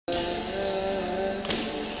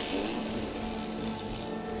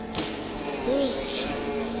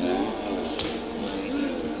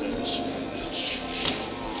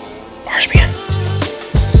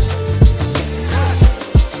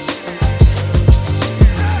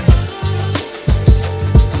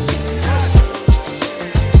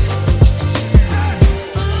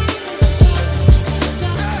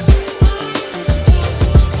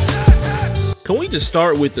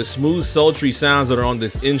start with the smooth, sultry sounds that are on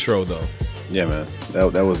this intro, though. Yeah, man.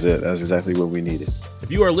 That was it. That's exactly what we needed.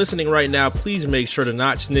 If you are listening right now, please make sure to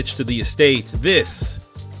not snitch to the estate. This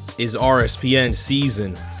is RSPN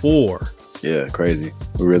Season 4. Yeah, crazy.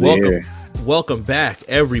 We're really here. Welcome back,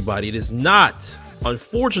 everybody. It is not,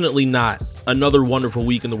 unfortunately not, another wonderful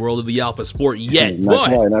week in the world of the Alpha Sport yet.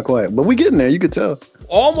 Not quite. But we getting there. You could tell.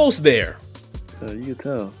 Almost there. You could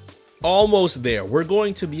tell. Almost there. We're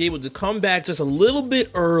going to be able to come back just a little bit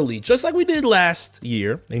early, just like we did last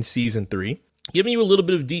year in Season 3, giving you a little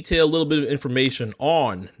bit of detail, a little bit of information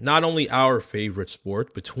on not only our favorite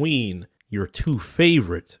sport between your two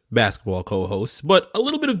favorite basketball co-hosts, but a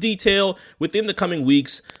little bit of detail within the coming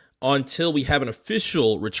weeks until we have an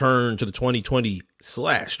official return to the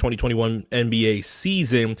 2020/2021 NBA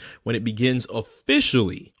season when it begins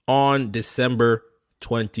officially on December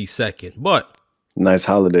 22nd. But nice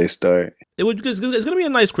holiday start. It's going to be a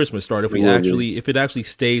nice Christmas start if it actually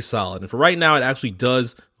stays solid. And for right now, it actually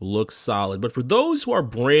does look solid. But for those who are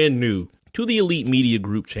brand new to the Elite Media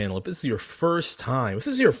Group channel, if this is your first time, if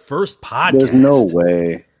this is your first podcast, there's no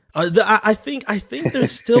way. I think there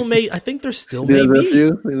still may be. I think there still may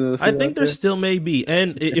be.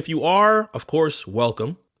 And if you are, of course,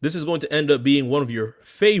 welcome. This is going to end up being one of your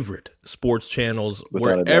favorite sports channels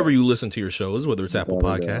wherever you listen to your shows, whether it's Apple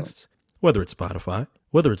Podcasts, whether it's Spotify,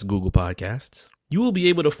 whether it's Google Podcasts. You will be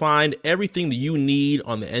able to find everything that you need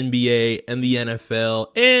on the NBA and the NFL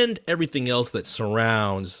and everything else that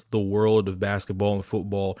surrounds the world of basketball and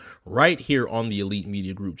football right here on the Elite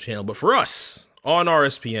Media Group channel. But for us on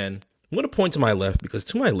RSPN, I'm going to point to my left because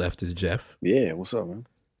to my left is Jeff. Yeah, what's up, man? And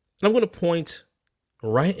I'm going to point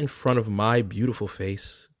right in front of my beautiful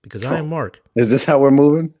face because I am Mark. Is this how we're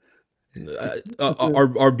moving?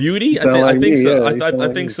 Our beauty? I think so. I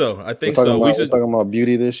think so. We should talking about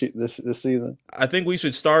beauty this season. I think we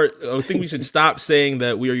should start. I think we should stop saying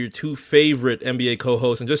that we are your two favorite NBA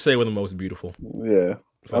co-hosts and just say we're the most beautiful. Yeah,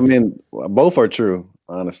 I mean, both are true.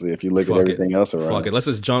 Honestly, if you look at everything else around, fuck it. Let's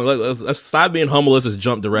just jump. Let's stop being humble. Let's just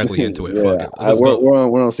jump directly into it. Yeah,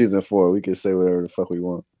 we're on season 4. We can say whatever the fuck we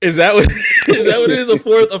want. Is that what it is?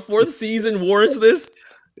 A fourth season warrants this?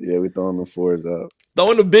 Yeah, we throwing the 4s up.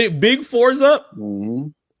 Throwing the big 4s up? Mm-hmm.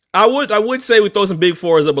 I would say we throw some big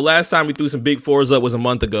 4s up, but last time we threw some big 4s up was a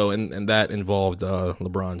month ago, and that involved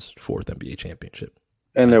LeBron's 4th NBA championship.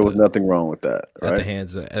 And there was nothing wrong with that, right? At the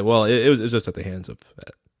hands of, it was just at the hands of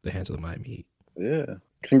the Miami Heat. Yeah.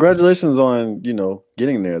 Congratulations on,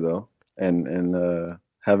 getting there though, and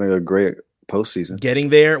having a great postseason. Getting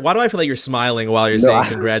there? Why do I feel like you're smiling while you're saying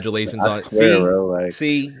congratulations on it?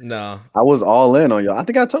 No. I was all in on y'all. I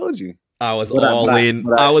think I told you. I was all in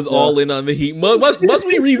on the Heat. Must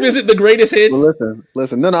we revisit the greatest hits? Well,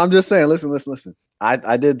 listen. No, I'm just saying. Listen.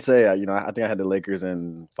 I did say, I think I had the Lakers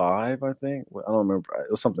in 5. I think I don't remember.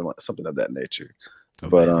 It was something of that nature.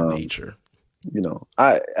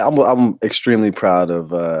 I'm extremely proud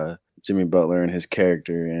of Jimmy Butler and his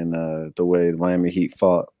character and the way the Miami Heat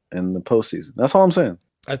fought in the postseason. That's all I'm saying.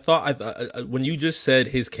 I thought when you just said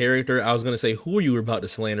his character, I was going to say, who are you about to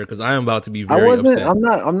slander? Because I am about to be very upset.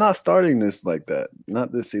 I'm not starting this like that.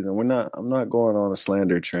 Not this season. I'm not going on a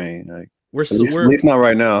slander train. Like, at least not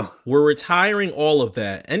right now. We're retiring all of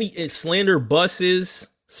that. Any slander buses,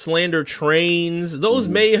 slander trains, those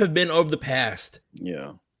may have been of the past.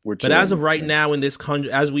 Yeah. But as of right now in this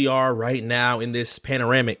country, as we are right now in this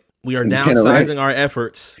panoramic, we are downsizing our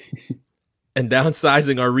efforts. And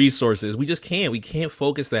downsizing our resources. We just can't. We can't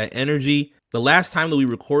focus that energy. The last time that we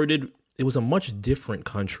recorded, it was a much different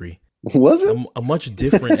country. Was it? A much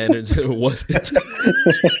different energy. Was it?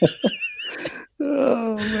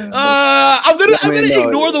 Oh, man. I'm gonna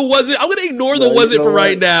ignore the was it. I'm gonna ignore the was it for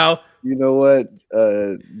right now. You know what?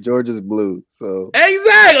 Georgia's blue. So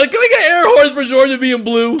exactly. Can we get air horns for Georgia being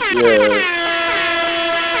blue? Yeah.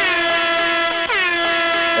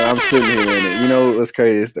 I'm sitting here in it. You know what's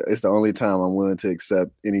crazy? It's the only time I'm willing to accept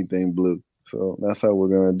anything blue. So that's how we're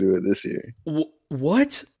going to do it this year.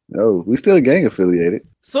 What? No, we still gang affiliated.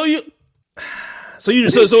 So would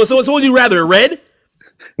you rather red?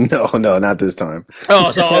 No, not this time.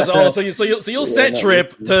 You'll set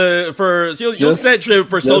trip for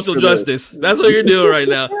social justice. That's what you're doing right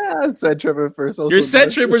now. Yeah, set tripping for social. You're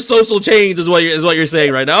set trip for social change is what you're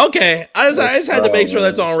saying right now. Okay, I just had to make sure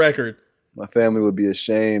that's on record. My family would be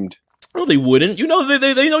ashamed. No, they wouldn't.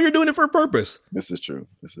 They know you're doing it for a purpose. This is true.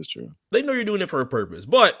 They know you're doing it for a purpose.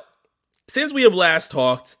 But since we have last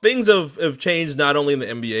talked, things have changed not only in the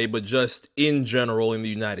NBA, but just in general in the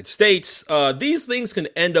United States. These things can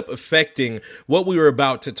end up affecting what we were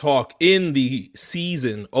about to talk in the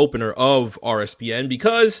season opener of RSPN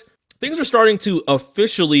because things are starting to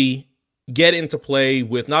officially get into play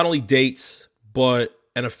with not only dates, but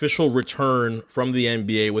an official return from the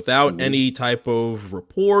NBA without any type of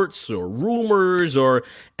reports or rumors or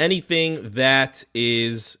anything that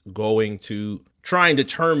is going to try and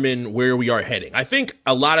determine where we are heading. I think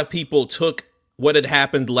a lot of people took what had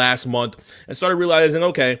happened last month and started realizing,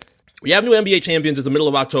 okay, we have new NBA champions. It's the middle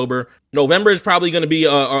of October. November is probably going to be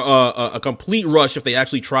a complete rush if they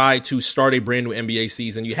actually try to start a brand new NBA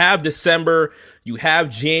season. You have December, you have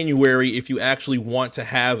January if you actually want to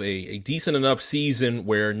have a decent enough season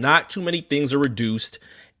where not too many things are reduced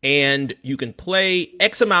and you can play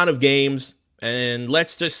X amount of games. And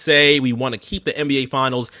let's just say we want to keep the NBA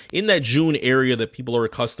Finals in that June area that people are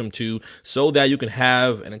accustomed to so that you can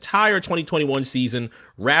have an entire 2021 season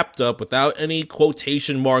wrapped up without any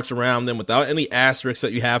quotation marks around them, without any asterisks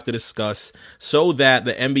that you have to discuss, so that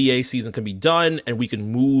the NBA season can be done and we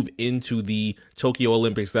can move into the Tokyo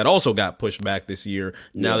Olympics that also got pushed back this year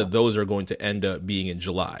now that those are going to end up being in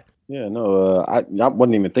July. Yeah, no, I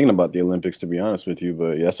wasn't even thinking about the Olympics, to be honest with you,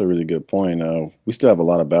 but that's a really good point. We still have a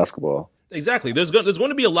lot of basketball. Exactly. There's going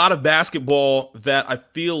to be a lot of basketball that I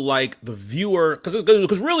feel like the viewer,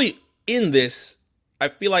 because really in this, I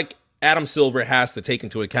feel like Adam Silver has to take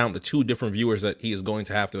into account the two different viewers that he is going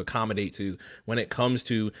to have to accommodate to when it comes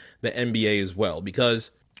to the NBA as well.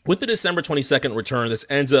 Because with the December 22nd return, this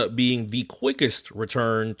ends up being the quickest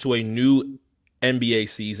return to a new NBA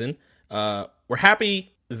season. We're happy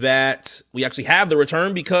that we actually have the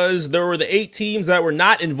return because there were the 8 teams that were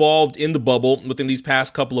not involved in the bubble within these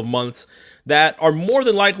past couple of months that are more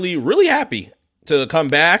than likely really happy to come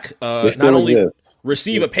back, not only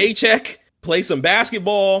receive a paycheck, play some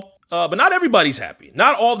basketball, but not everybody's happy.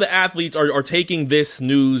 Not all the athletes are taking this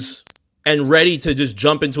news and ready to just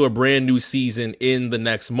jump into a brand new season in the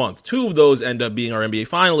next month. 2 of those end up being our NBA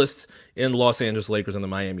finalists in Los Angeles Lakers and the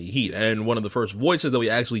Miami Heat. And one of the first voices that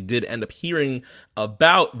we actually did end up hearing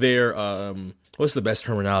about their, what's the best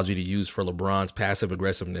terminology to use for LeBron's passive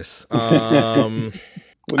aggressiveness? I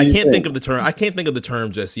can't think of the term. I can't think of the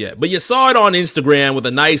term just yet, but you saw it on Instagram with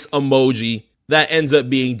a nice emoji that ends up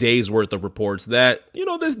being days worth of reports that,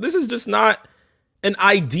 this is just not an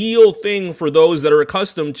ideal thing for those that are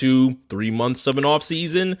accustomed to 3 months of an off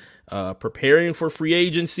season, preparing for free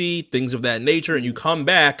agency, things of that nature. And you come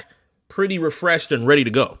back pretty refreshed and ready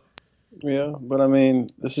to go. Yeah, but I mean,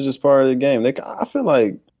 this is just part of the game. I feel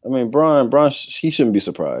like, Bron, he shouldn't be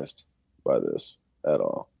surprised by this at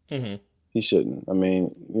all. Mm-hmm. He shouldn't. I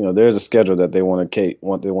mean, there's a schedule that they want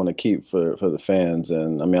to keep for the fans,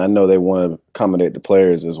 and I know they want to accommodate the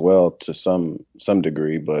players as well to some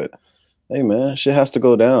degree. But hey, man, shit has to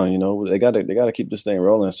go down. They got to keep this thing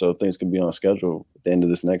rolling so things can be on schedule at the end of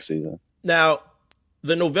this next season. Now,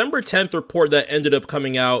 the November 10th report that ended up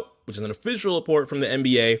coming out, which is an official report from the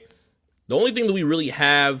NBA, the only thing that we really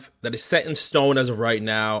have that is set in stone as of right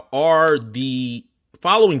now are the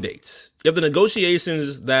following dates. You have the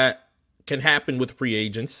negotiations that can happen with free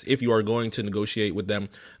agents if you are going to negotiate with them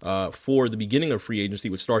for the beginning of free agency,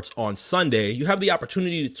 which starts on Sunday. You have the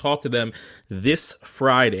opportunity to talk to them this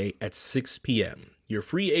Friday at 6 p.m. Your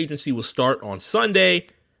free agency will start on Sunday.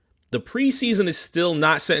 The preseason is still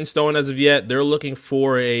not set in stone as of yet. They're looking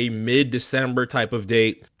for a mid-December type of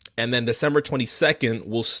date. And then December 22nd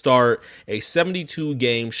will start a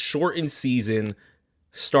 72-game shortened season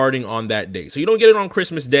starting on that day. So you don't get it on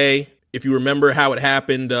Christmas Day. If you remember how it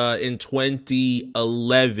happened in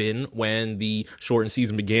 2011 when the shortened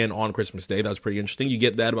season began on Christmas Day, that was pretty interesting. You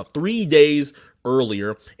get that about 3 days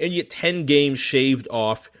earlier, and you get 10 games shaved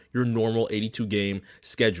off your normal 82-game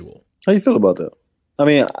schedule. How you feel about that?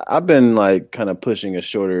 I've been kind of pushing a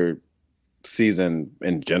shorter season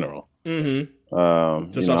in general. Mm-hmm.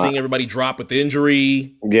 Just I'm seeing everybody drop with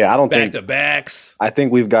injury. Yeah, I don't think back-to-backs. I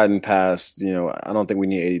think we've gotten past. I don't think we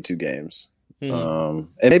need 82 games. And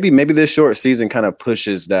maybe this short season kind of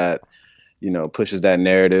pushes that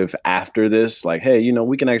narrative after this. Like, hey,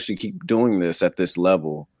 we can actually keep doing this at this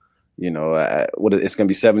level. It's going to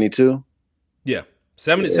be 72. Yeah,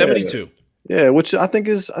 72. Yeah, which I think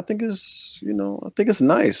is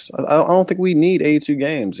nice. I don't think we need 82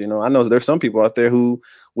 games. I know there's some people out there who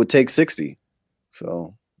would take 60.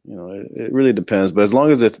 So, it really depends. But as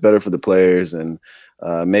long as it's better for the players and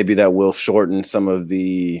maybe that will shorten some of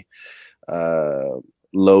the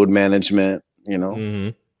load management, Mm-hmm.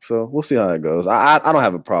 So we'll see how it goes. I don't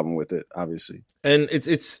have a problem with it, obviously. And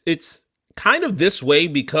it's kind of this way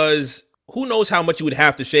because who knows how much you would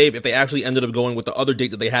have to shave if they actually ended up going with the other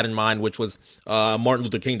date that they had in mind, which was Martin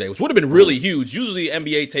Luther King Day, which would have been really huge. Usually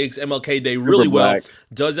NBA takes MLK Day really well,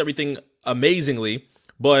 does everything amazingly,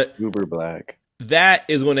 but super black. That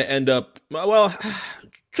is going to end up, well,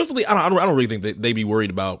 truthfully, I don't really think they'd be worried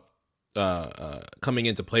about coming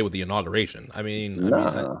into play with the inauguration. I mean,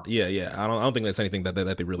 yeah. I don't think that's anything that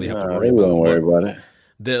they really have to worry about. Don't worry about it.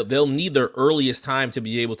 They'll need their earliest time to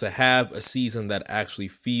be able to have a season that actually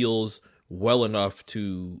feels well enough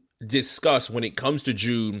to discuss when it comes to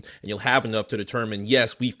June, and you'll have enough to determine,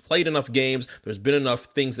 yes, we've played enough games, there's been enough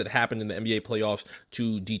things that happened in the NBA playoffs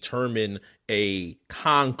to determine a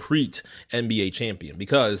concrete NBA champion.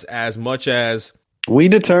 Because as much as we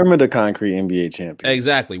determined a concrete NBA champion,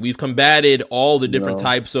 exactly, we've combated all the different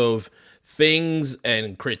types of things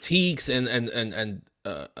and critiques and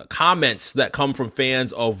comments that come from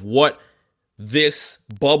fans of what this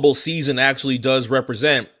bubble season actually does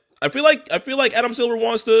represent. I feel like Adam Silver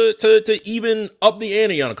wants to even up the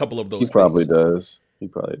ante on a couple of those. He probably does.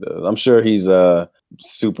 I'm sure he's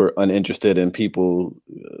super uninterested in people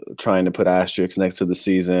trying to put asterisks next to the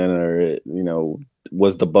season, or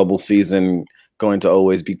was the bubble season going to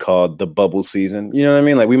always be called the bubble season? You know what I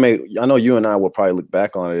mean? Like I know you and I will probably look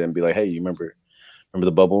back on it and be like, hey, you remember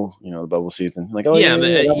the bubble? The bubble season? Like, oh yeah.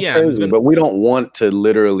 But we don't want to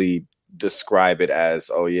literally describe it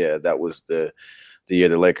as, oh yeah, that was the year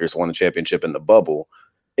the Lakers won the championship in the bubble.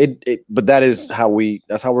 But that's how we're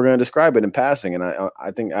going to describe it in passing. And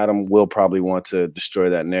I think Adam will probably want to destroy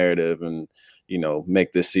that narrative and,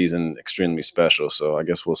 make this season extremely special. So I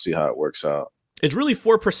guess we'll see how it works out. It's really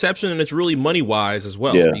for perception, and it's really money wise as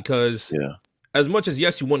well, because as much as,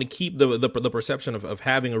 yes, you want to keep the perception of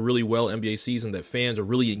having a really well NBA season that fans are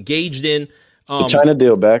really engaged in. The China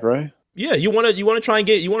deal back, right? Yeah. You want to try and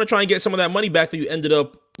get some of that money back that you ended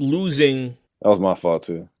up losing. That was my fault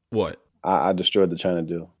too. What? I destroyed the China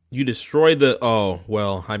deal. You destroyed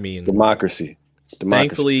democracy.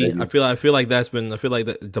 Thankfully, baby. I feel like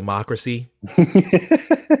that democracy.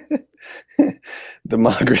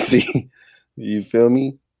 Democracy. You feel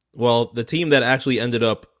me? Well, the team that actually ended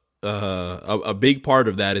up a big part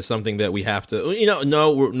of that is something that we have to.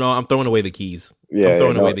 No, I'm throwing away the keys. Yeah, I'm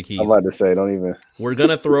throwing away the keys. I'm about to say, don't even. We're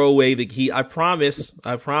gonna throw away the key. I promise.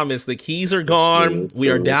 The keys are gone. We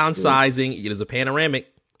are downsizing. It is a panoramic.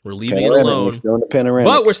 We're leaving it alone. We're still in the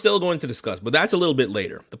panoramic. But we're still going to discuss. But that's a little bit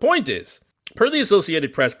later. The point is, per the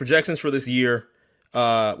Associated Press, projections for this year, the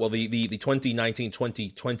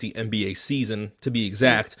 2019-2020 NBA season, to be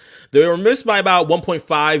exact, they were missed by about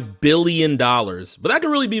 $1.5 billion. But that could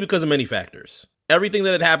really be because of many factors. Everything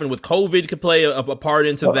that had happened with COVID could play a part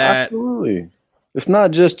into that. Absolutely. It's not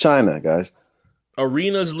just China, guys.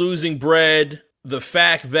 Arenas losing bread. The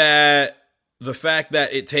fact that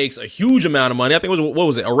it takes a huge amount of money. I think it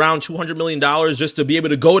was around $200 million just to be able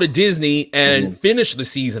to go to Disney and finish the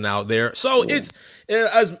season out there. So it's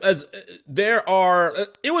as there are.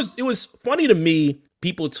 It was funny to me.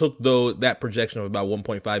 People took that projection of about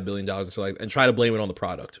 $1.5 billion and try to blame it on the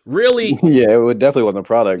product. Really? Yeah, it definitely wasn't the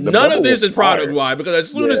product. None of this is product wide, because as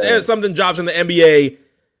soon as something drops in the NBA,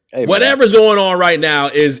 whatever's going on right now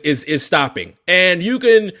is stopping. And you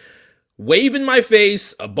can wave in my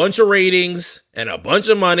face a bunch of ratings and a bunch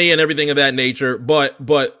of money and everything of that nature, but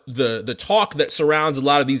the talk that surrounds a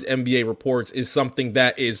lot of these NBA reports is something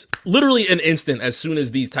that is literally an instant as soon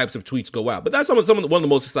as these types of tweets go out. But that's one of the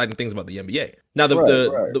most exciting things about the NBA. Now,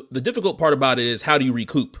 the difficult part about it is, how do you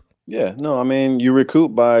recoup? Yeah, no, I mean, you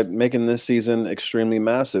recoup by making this season extremely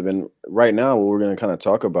massive. And right now, what we're going to kind of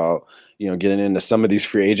talk about, getting into some of these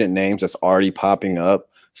free agent names that's already popping up.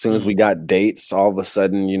 As soon as we got dates, all of a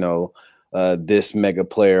sudden, this mega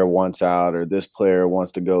player wants out, or this player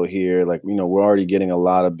wants to go here. Like, we're already getting a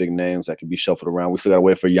lot of big names that could be shuffled around. We still got to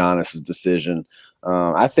wait for Giannis's decision.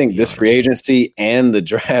 I think this free agency and the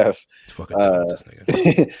draft,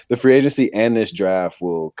 the free agency and this draft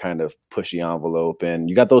will kind of push the envelope. And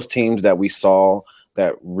you got those teams that we saw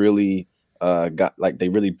that really they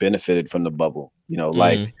really benefited from the bubble,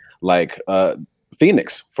 like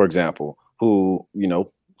Phoenix, for example, who,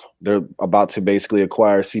 they're about to basically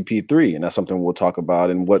acquire CP3, and that's something we'll talk about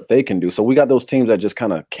and what they can do. So we got those teams that just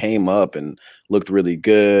kind of came up and looked really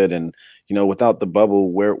good. And, without the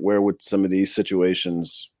bubble, where would some of these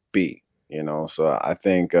situations be? So I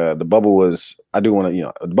think the bubble was,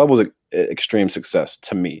 the bubble was an extreme success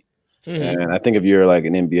to me. Mm-hmm. And I think if you're like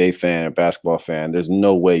an NBA fan, a basketball fan, there's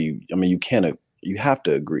no way you have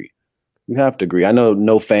to agree. You have to agree. I know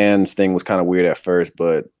no fans thing was kind of weird at first,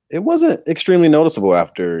 but it wasn't extremely noticeable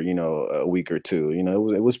after, a week or two.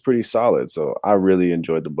 It was pretty solid. So I really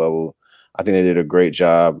enjoyed the bubble. I think they did a great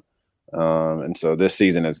job. And so this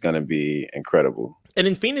season is going to be incredible. And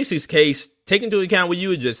in Phoenix's case, take into account what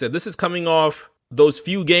you had just said. This is coming off those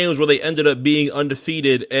few games where they ended up being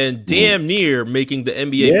undefeated and damn near making the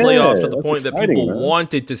NBA playoffs, to the point that people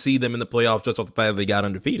wanted to see them in the playoffs just off the fact that they got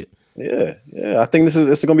undefeated. Yeah. I think this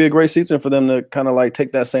is going to be a great season for them to kind of like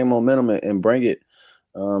take that same momentum and bring it.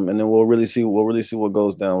 And then we'll really see what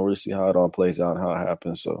goes down. We'll really see how it all plays out and how it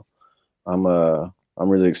happens. So I'm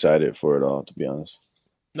really excited for it all, to be honest.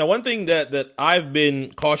 Now, one thing that I've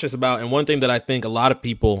been cautious about, and one thing that I think a lot of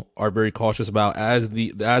people are very cautious about as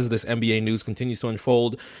this NBA news continues to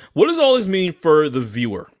unfold, what does all this mean for the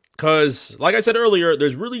viewer? Because, like I said earlier,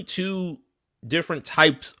 there's really two different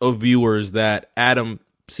types of viewers that Adam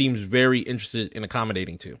seems very interested in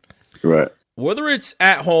accommodating to. Right. Whether it's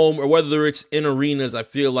at home or whether it's in arenas, I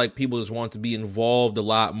feel like people just want to be involved a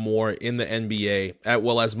lot more in the NBA,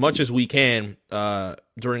 as much as we can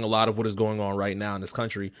during a lot of what is going on right now in this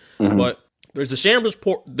country. Mm-hmm. But there's a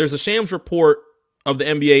Shams report of the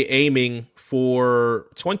NBA aiming for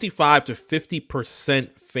 25 to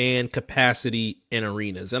 50% fan capacity in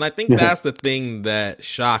arenas. And I think that's the thing that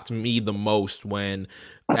shocked me the most when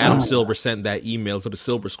Adam Silver sent that email to the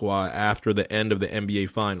Silver Squad after the end of the NBA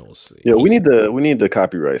Finals. Yeah, we need the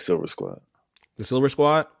copyright Silver Squad. The Silver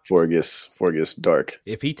Squad? Before it gets dark.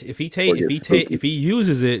 If he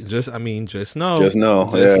uses it, just know. Just know.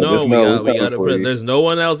 We gotta put, there's no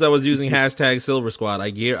one else that was using hashtag Silver Squad.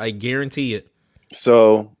 I guarantee it.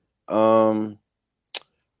 So,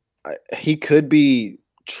 he could be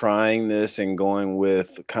trying this and going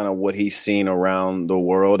with kind of what he's seen around the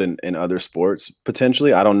world and in other sports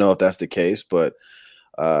potentially. I don't know if that's the case, but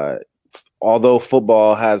although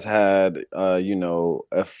football has had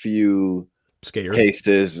a few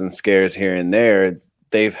cases and scares here and there,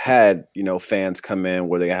 they've had fans come in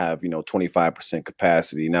where they have 25%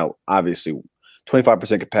 capacity. Now obviously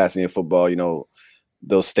 25% capacity in football,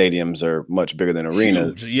 those stadiums are much bigger than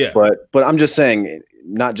arenas. Yeah. But I'm just saying,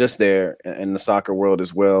 not just there, in the soccer world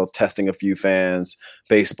as well, testing a few fans,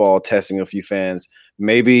 baseball testing a few fans.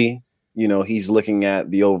 Maybe, he's looking at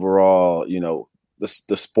the overall,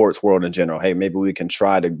 the sports world in general. Hey, maybe we can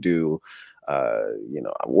try to do, I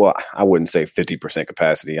wouldn't say 50%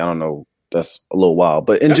 capacity. I don't know. That's a little wild,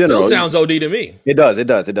 but in general, still sounds OD to me. It does.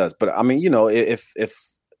 But I mean, if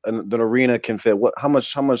the arena can fit, how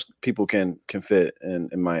much people can fit in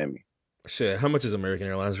Miami? Shit, how much is American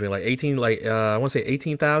Airlines arena? Like 18, I want to say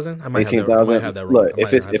 18,000. I might 18,000. have that wrong. Look,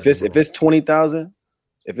 if it's 20,000,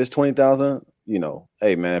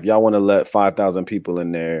 hey man, if y'all want to let 5,000 people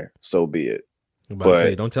in there, so be it.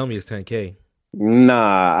 But don't tell me it's 10K.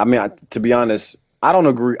 Nah, I mean, to be honest, I don't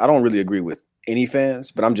agree. I don't really agree with any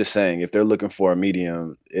fans, but I'm just saying if they're looking for a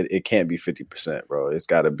medium, it can't be 50%, bro. It's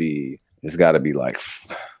got to be like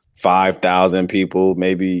 5,000 people,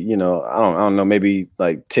 maybe, I don't know, maybe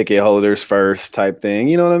like ticket holders first type thing.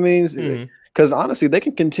 You know what I mean? Because honestly, they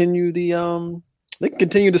can continue the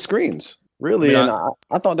screens, really. And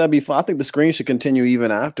I thought that'd be fun. I think the screen should continue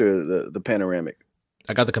even after the panoramic.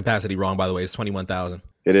 I got the capacity wrong, by the way. It's 21,000.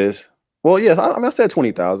 It is. Well, yes, I said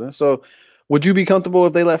 20,000. So would you be comfortable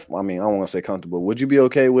if they left? I mean, I don't want to say comfortable. Would you be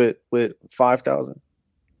okay with 5,000?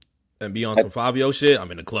 And be on some Fabio shit?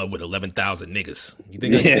 I'm in a club with 11,000 niggas. You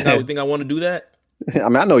think I want to do that? I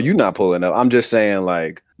mean, I know you're not pulling up. I'm just saying,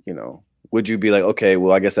 like, would you be like, okay,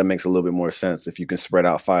 well, I guess that makes a little bit more sense if you can spread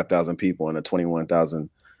out 5,000 people in a 21,000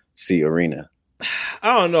 seat arena.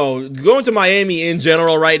 I don't know. Going to Miami in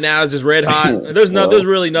general right now is just red hot. There's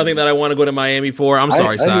really nothing that I want to go to Miami for. I'm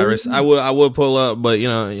sorry, Cyrus. I would pull up, but you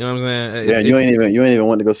know what I'm saying. You ain't even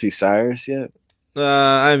want to go see Cyrus yet.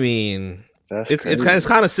 I mean, it's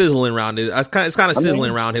kind of sizzling around it. It's kind of sizzling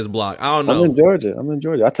around his block. I don't know. I'm in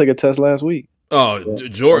Georgia. I took a test last week. Oh,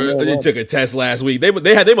 Georgia took a test last week. They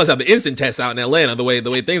must have the instant test out in Atlanta. The way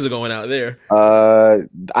things are going out there. I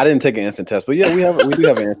didn't take an instant test, but yeah, we do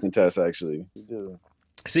have an instant test actually. We do.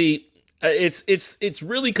 See, it's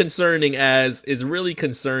really concerning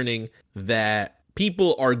that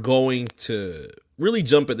people are going to really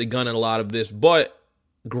jump at the gun in a lot of this. But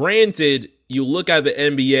granted, you look at the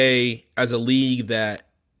NBA as a league that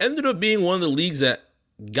ended up being one of the leagues that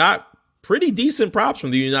got pretty decent props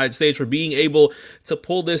from the United States for being able to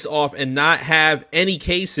pull this off and not have any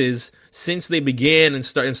cases since they began and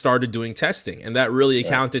started doing testing. And that really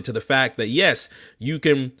accounted to the fact that, yes, you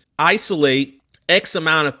can isolate X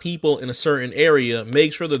amount of people in a certain area,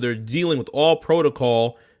 make sure that they're dealing with all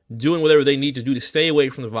protocol, doing whatever they need to do to stay away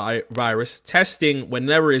from the virus, testing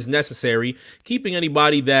whenever is necessary, keeping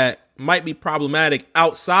anybody that might be problematic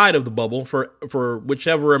outside of the bubble for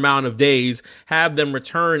whichever amount of days, have them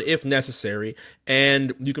return if necessary,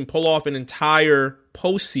 and you can pull off an entire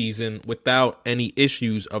postseason without any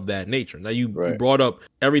issues of that nature. Now, you brought up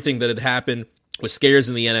everything that had happened with scares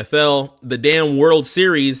in the NFL. The damn World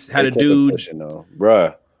Series had a dude...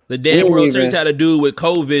 Bruh. The damn World Series had to do with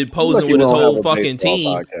COVID posing with his whole fucking team.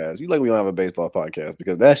 Podcast. You like we don't have a baseball podcast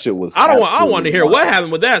because that shit was. I want to hear what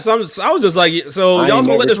happened with that. So I was just like, so y'all's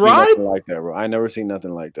gonna let this ride? Like that, bro. I never seen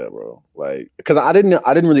nothing like that, bro. Like, because I didn't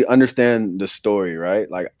really understand the story,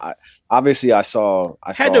 right? Like, I saw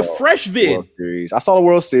the fresh vid. World Series. I saw the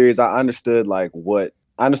World Series. I understood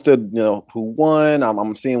who won.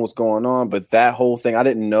 I'm seeing what's going on, but that whole thing, I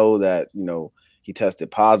didn't know that he tested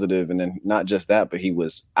positive, and then not just that, but he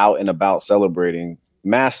was out and about celebrating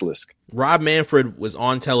maskless. Rob Manfred was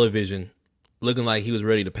on television looking like he was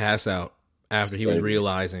ready to pass out after he was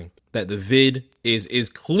realizing that the vid is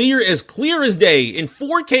clear as day in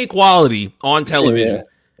 4K quality on television.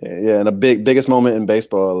 Yeah, and a biggest moment in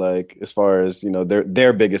baseball, like as far as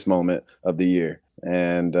their biggest moment of the year.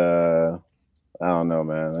 And I don't know,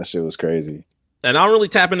 man, that shit was crazy. And I don't really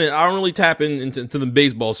tap into the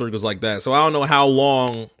baseball circles like that. So I don't know how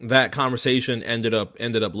long that conversation ended up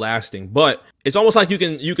lasting. But it's almost like you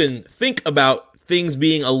can think about things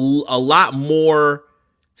being a lot more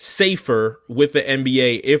safer with the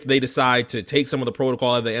NBA if they decide to take some of the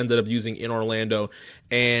protocol that they ended up using in Orlando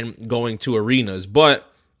and going to arenas.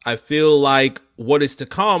 But I feel like what is to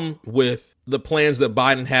come with the plans that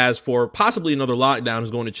Biden has for possibly another lockdown is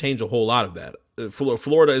going to change a whole lot of that.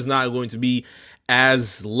 Florida is not going to be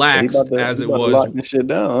as lax as it was. Lock this shit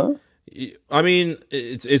down, huh? I mean,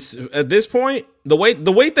 it's at this point the way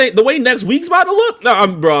next week's about to look. No,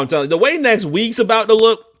 I'm telling you, the way next week's about to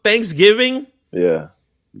look. Thanksgiving. Yeah,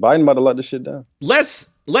 Biden about to lock this shit down. Let's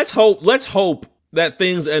hope that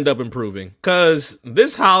things end up improving, because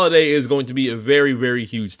this holiday is going to be a very, very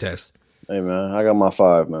huge test. Hey man, I got my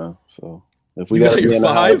 5, man. So if we gotta be in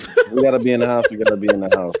the house, we gotta be in the house. We gotta be in the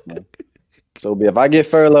house, man. So if I get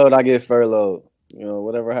furloughed, I get furloughed.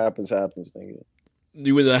 Whatever happens, nigga.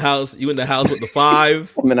 You in the house with the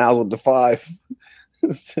 5? I'm in the house with the 5.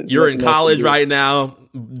 You're in college right now,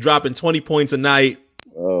 dropping 20 points a night.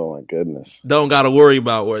 Oh my goodness. Don't gotta worry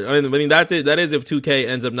about what. I mean that's it. That is if 2K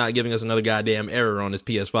ends up not giving us another goddamn error on this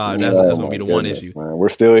PS5. That's gonna be the one issue. Man, we're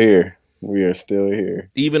still here. We are still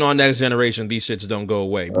here. Even on next generation, these shits don't go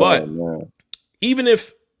away. But even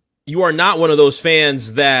if you are not one of those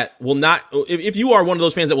fans that will not, if you are one of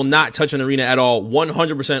those fans that will not touch an arena at all,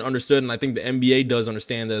 100% understood. And I think the NBA does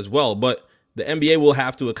understand that as well. But the NBA will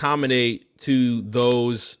have to accommodate to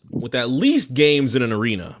those with at least games in an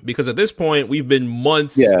arena, because at this point we've been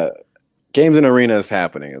months. Yeah. Games in arena is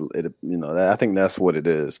happening. I think that's what it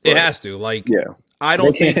is. It has to. Like, yeah. I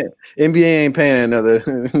don't think NBA ain't paying another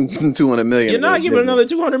 $200 million. You're not giving another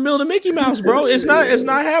 $200 million to Mickey Mouse, bro. It's not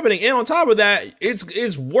happening. And on top of that,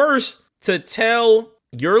 it's worse to tell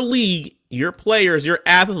your league, your players, your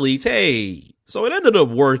athletes, hey. So it ended up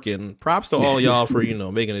working. Props to all y'all for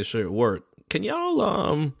making this shit work. Can y'all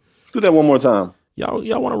let's do that one more time?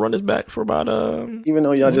 Y'all want to run this back for about even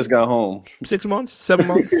though y'all just got home 6 months, 7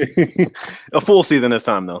 months, a full season this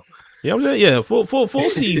time though. You know what I'm saying? Yeah, full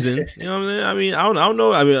season. You know what I'm saying? I mean, I don't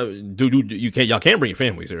know. I mean, y'all can't bring your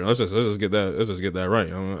families here. Let's just get that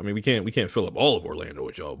right. I mean, we can't fill up all of Orlando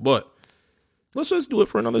with y'all, but let's just do it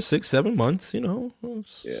for another 6-7 months. Let's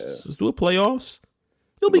do it playoffs.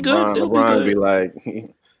 It'll be good. LeBron be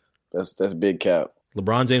like, that's big cap.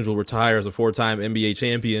 LeBron James will retire as a 4-time NBA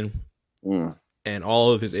champion, and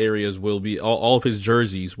all of his areas will be all of his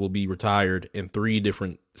jerseys will be retired in 3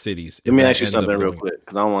 different cities. Let me ask you something real quick,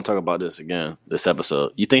 because I don't want to talk about this again this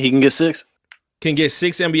episode. You think he can get 6? Can get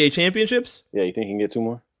 6 NBA championships? Yeah, you think he can get 2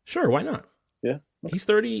 more? Sure, why not? Yeah. He's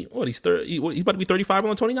 30. What? He's 30. He's about to be 35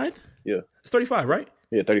 on the 29th? Yeah. It's 35, right?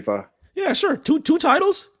 Yeah, 35. Yeah, sure. Two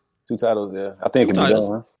titles? 2 titles, yeah. I think it can be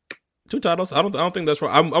done, huh? 2 titles. I don't think that's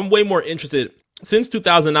right. I'm way more interested. Since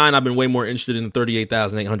 2009, I've been way more interested in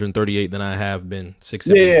 38,838 than I have been 6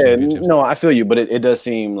 championships. No, I feel you, but it does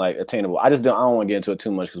seem like attainable. I don't want to get into it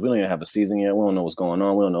too much because we don't even have a season yet. We don't know what's going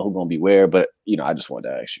on. We don't know who's going to be where. But I just wanted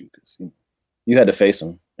to ask you because you had to face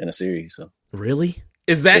him in a series. So really,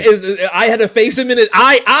 I had to face him in it?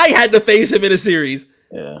 I had to face him in a series.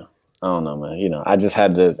 Yeah. I don't know, man. I just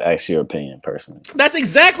had to ask your opinion personally. That's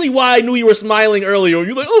exactly why I knew you were smiling earlier.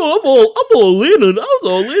 You're like, oh, I'm all in. I was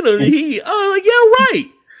all in on Heat. Like, yeah, right.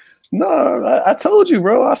 No, I told you,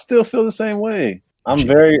 bro. I still feel the same way. I'm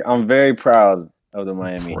very proud of the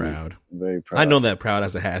Miami. Proud. Heat. Very proud. I know that proud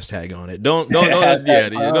has a hashtag on it. Don't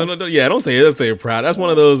don't say proud. That's one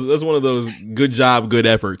of those good job, good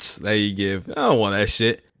efforts that you give. I don't want that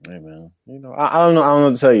shit. Hey man, I don't know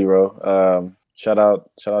what to tell you, bro. Shout out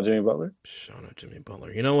Jimmy Butler. Shout out Jimmy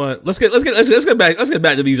Butler. You know what? Let's get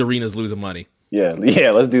back to these arenas losing money. Yeah,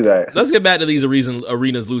 let's do that. Let's get back to these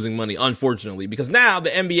arenas losing money, unfortunately, because now the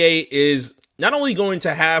NBA is not only going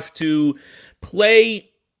to have to play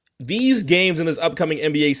these games in this upcoming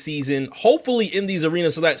NBA season, hopefully in these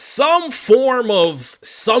arenas, so that some form of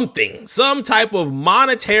something, some type of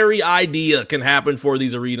monetary idea can happen for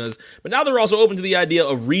these arenas. But now they're also open to the idea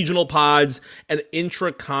of regional pods and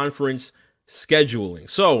intra-conference scheduling.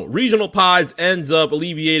 So regional pods ends up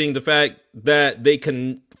alleviating the fact that they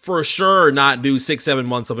can for sure not do 6-7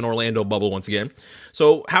 months of an Orlando bubble once again.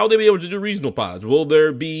 So how will they be able to do regional pods? Will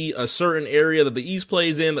there be a certain area that the East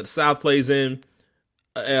plays in, that the South plays in,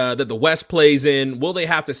 that the West plays in? Will they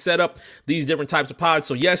have to set up these different types of pods?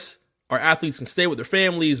 So yes, our athletes can stay with their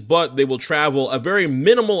families, but they will travel a very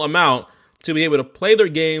minimal amount to be able to play their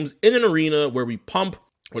games in an arena where we pump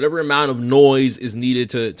whatever amount of noise is needed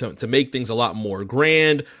to make things a lot more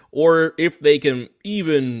grand. Or if they can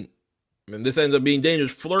even, and this ends up being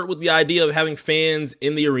dangerous, flirt with the idea of having fans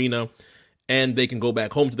in the arena, and they can go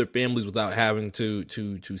back home to their families without having to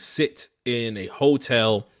sit in a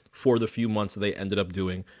hotel for the few months that they ended up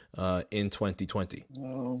doing in 2020.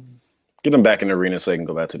 Get them back in the arena so they can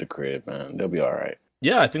go back to the crib, man. They'll be all right.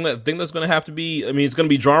 Yeah, I think that's going to have to be. I mean, it's going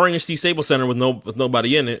to be jarring to see Staples Center with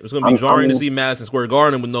nobody in it. It's going to be jarring to see Madison Square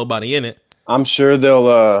Garden with nobody in it. I'm sure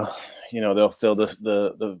they'll fill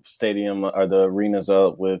the stadium or the arenas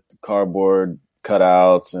up with cardboard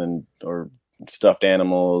cutouts or stuffed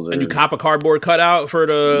animals. And you cop a cardboard cutout for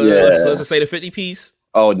the let's just say the 50 piece.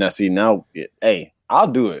 Oh, hey, I'll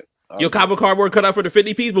do it. You'll cop a cardboard cutout for the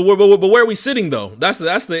 50 piece, but where are we sitting though? That's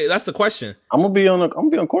the question. I'm gonna be on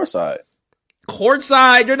courtside.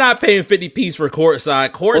 Courtside, you're not paying 50 piece for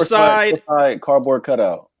courtside. Courtside cardboard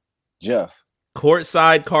cutout, Jeff.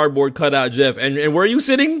 Courtside cardboard cutout, Jeff. And where are you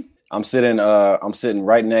sitting? I'm sitting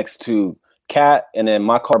right next to Cat, and then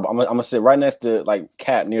my car. I'm gonna sit right next to like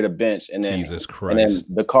Cat near the bench, and then Jesus Christ. And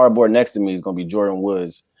then the cardboard next to me is gonna be Jordan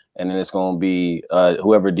Woods, and then it's gonna be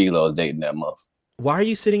whoever D-Lo is dating that month. Why are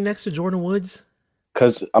you sitting next to Jordan Woods?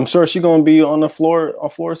 Because I'm sure she's gonna be on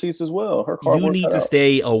floor seats as well. Her cardboard. You need to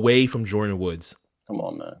stay away from Jordan Woods. Come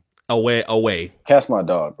on, man. Away. Cat's my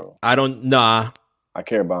dog, bro. I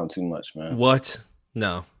care about him too much, man. What?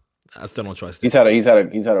 No. I still don't trust him. He's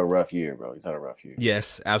had a rough year, bro. He's had a rough year.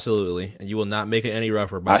 Yes, absolutely. And you will not make it any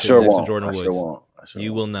rougher by sitting next to Jordan Woods.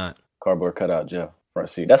 You will not. Cardboard cutout, Jeff. Front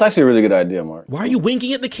seat. That's actually a really good idea, Mark. Why are you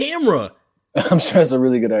winking at the camera? I'm sure it's a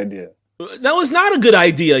really good idea. That was not a good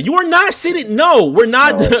idea. You are not sitting. No, we're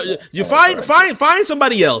not. No, find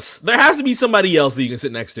somebody else. There has to be somebody else that you can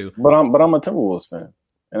sit next to. But I'm a Timberwolves fan,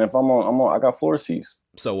 and if I got floor seats.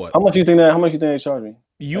 So what? How much you think they charge me?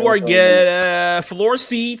 You are get floor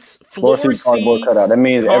seats. Floor seats. Cardboard cutout. That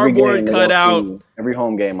means cardboard cutout. Every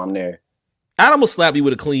home game, I'm there. Adam will slap you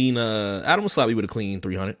with a clean.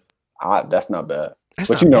 300. That's not bad.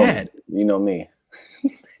 That's not bad. You know me.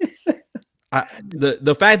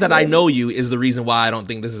 The fact that I know you is the reason why I don't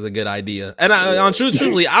think this is a good idea. And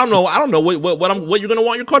truthfully, I don't know what you're gonna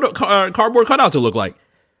want your cardboard cutout to look like.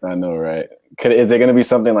 I know, right? Is there gonna be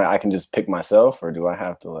something like I can just pick myself, or do I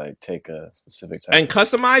have to like take a specific type and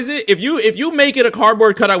customize it? If you make it a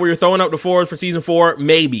cardboard cutout where you're throwing out the fours for season 4,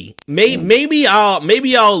 maybe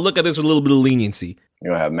I'll look at this with a little bit of leniency.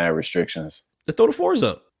 You're gonna have mad restrictions. Let's throw the fours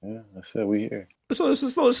up. Yeah, that's it. We here. Let's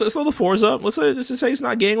throw the fours up. Let's just say it's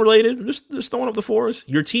not gang related. Just throwing up the fours.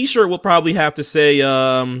 Your T-shirt will probably have to say,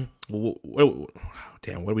 damn, what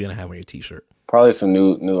are we gonna have on your T-shirt? Probably some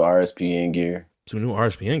new RSPN gear. Some new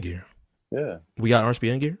RSPN gear. Yeah, we got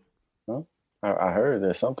RSPN gear. Huh? I heard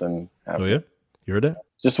there's something happening. Oh yeah, you heard that?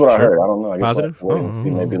 Just what I heard. I don't know. I guess positive.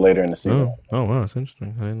 Maybe later in the season. Oh wow, that's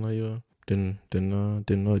interesting. I didn't know you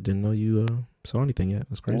didn't know you saw anything yet.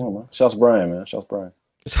 That's crazy. Shouts Brian, man. Shouts Brian.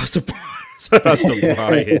 Shouts to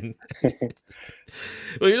Brian.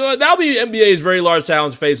 Well, you know what? That'll be NBA's very large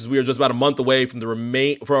challenge faces. We are just about a month away from from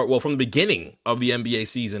the beginning of the NBA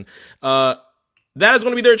season. That is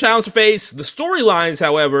going to be their challenge to face. The storylines,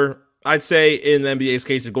 however, I'd say in the NBA's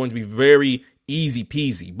case, are going to be very easy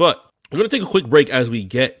peasy. But we're going to take a quick break as we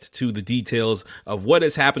get to the details of what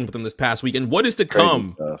has happened within this past week and what is to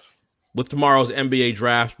come with tomorrow's NBA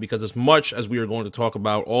draft, because as much as we are going to talk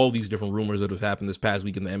about all these different rumors that have happened this past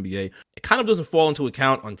week in the NBA, it kind of doesn't fall into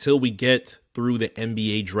account until we get through the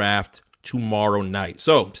NBA draft tomorrow night.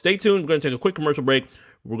 So stay tuned. We're going to take a quick commercial break.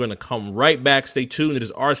 We're going to come right back. Stay tuned. It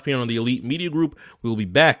is RSPN on the Elite Media Group. We will be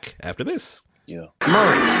back after this. Yeah.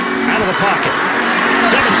 Murray out of the pocket.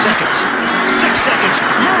 7 seconds. 6 seconds.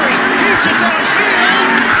 Murray heaves it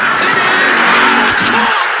downfield. It is. Oh, it's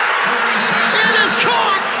caught. It is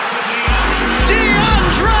caught.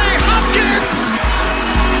 DeAndre Hopkins.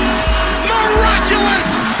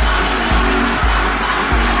 Miraculous.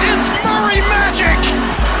 It's Murray magic.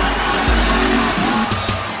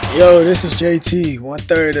 Yo, this is JT,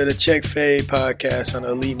 1/3 of the Check Fade podcast on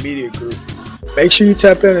the Elite Media Group. Make sure you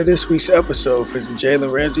tap into this week's episode for some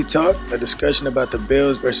Jalen Ramsey talk, a discussion about the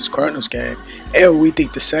Bills versus Cardinals game, and what we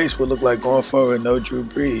think the Saints will look like going forward with no Drew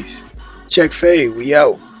Brees. Check Fade, we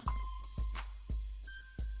out.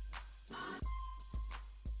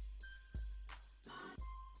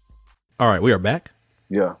 All right, we are back.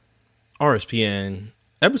 Yeah. RSPN,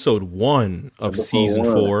 episode 1 of season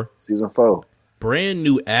 4. Season 4. Brand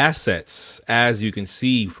new assets, as you can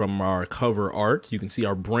see from our cover art. You can see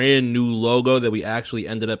our brand new logo that we actually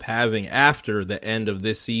ended up having after the end of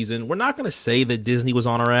this season. We're not going to say that Disney was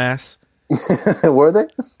on our ass. Were they?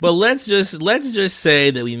 But let's just say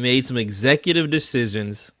that we made some executive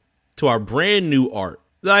decisions to our brand new art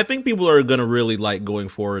that I think people are going to really like going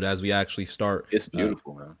forward as we actually start. It's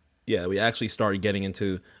beautiful, man. Yeah, we actually start getting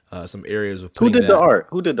into some areas of Who did the art?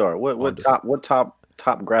 What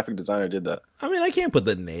top graphic designer did that? I mean, I can't put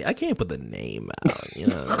the name out. You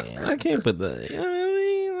know what I mean? I can't put the. You know what I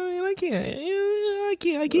mean?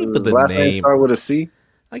 I can't put the last name. Name start with a C.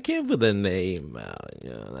 I can't put the name out.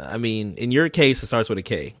 You know, I mean, in your case, it starts with a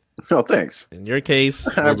K. Oh, thanks. In your case,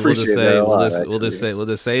 we'll just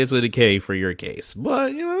say it's with a K for your case.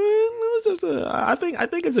 But you know, it was just I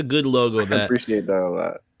think it's a good logo that I appreciate that a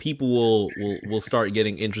lot. People will start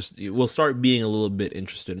getting interested. Will start being a little bit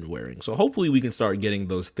interested in wearing. So hopefully we can start getting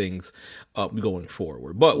those things up going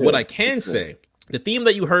forward. But what I can say, the theme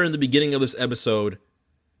that you heard in the beginning of this episode,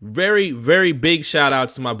 very, very big shout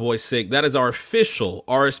outs to my boy Sick. That is our official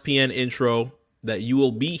RSPN intro that you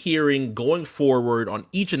will be hearing going forward on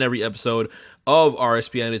each and every episode of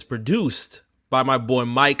RSPN. It's produced by my boy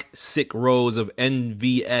Mike Sick Rose of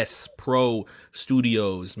NVS Pro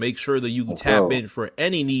Studios. Make sure that you tap in for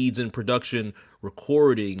any needs in production,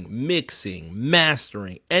 recording, mixing,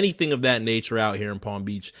 mastering, anything of that nature out here in Palm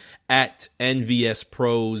Beach at NVS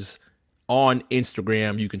Pros on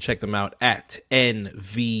Instagram. You can check them out at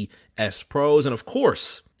NVS Pros. And of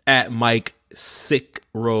course, at Mike Sick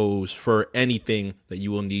Rose for anything that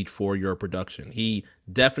you will need for your production. He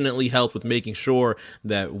definitely helped with making sure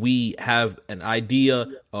that we have an idea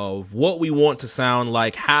of what we want to sound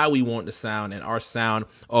like, how we want to sound, and our sound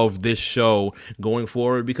of this show going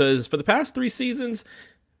forward. Because for the past 3 seasons,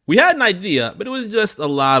 we had an idea, but it was just a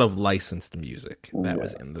lot of licensed music that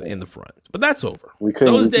was in the front. But that's over.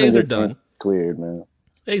 Those days are done. Cleared, man.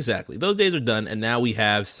 Exactly. Those days are done, and now we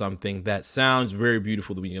have something that sounds very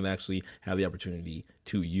beautiful that we can actually have the opportunity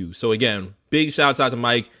to use. So again, big shouts out to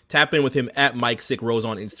Mike. Tap in with him at Mike Sick Rose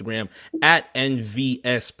on Instagram, at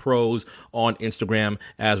NVS Pros on Instagram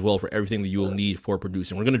as well for everything that you will need for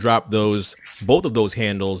producing. We're going to drop both of those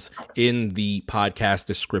handles in the podcast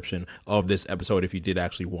description of this episode if you did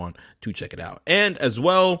actually want to check it out. And as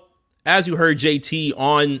well, as you heard JT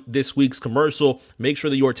on this week's commercial, make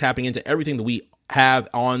sure that you are tapping into everything that we have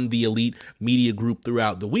on the Elite Media Group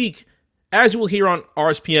throughout the week. As you will hear on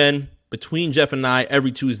RSPN between Jeff and I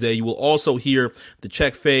every Tuesday, you will also hear the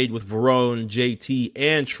Check Fade with Verone, JT,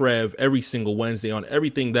 and Trev every single Wednesday on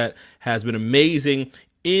everything that has been amazing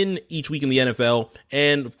in each week in the NFL.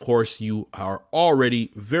 And of course, you are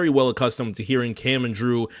already very well accustomed to hearing Cam and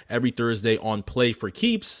Drew every Thursday on Play for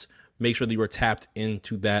Keeps. Make sure that you are tapped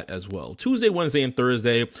into that as well. Tuesday, Wednesday, and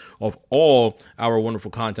Thursday of all our wonderful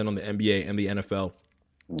content on the NBA and the NFL.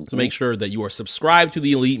 So make sure that you are subscribed to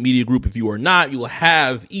the Elite Media Group. If you are not, you will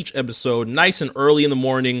have each episode nice and early in the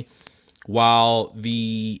morning, while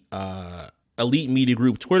the Elite Media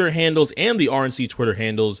Group Twitter handles and the RNC Twitter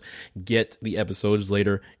handles get the episodes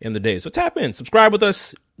later in the day. So tap in, subscribe with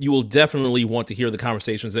us. You will definitely want to hear the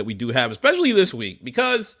conversations that we do have, especially this week,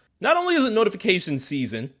 because not only is it notification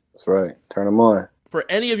season, that's right. Turn them on. For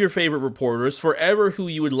any of your favorite reporters, forever who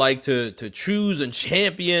you would like to choose and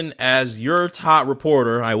champion as your top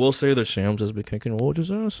reporter. I will say that Shams has been kicking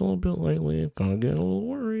Woj's ass a little bit lately. Kind of getting a little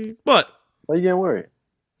worried. But why are you getting worried?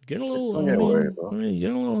 Getting a little worried, bro.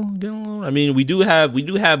 Getting a little. I mean, we do have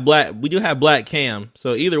Black Cam.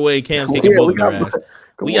 So either way, Cam's kicking both of their ass.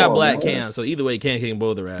 We got Black Cam. So either way, Cam kicking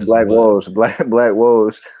both of their ass. Black Woj. Black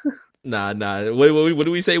Woj. Nah. What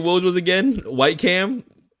do we say Woj was again? White Cam?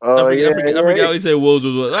 I forgot how he said Woj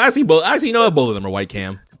was. Actually, you know what? Both of them are White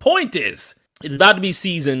Cam. Point is, it's about to be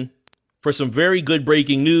season for some very good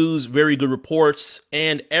breaking news, very good reports,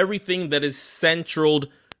 and everything that is central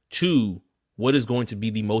to what is going to be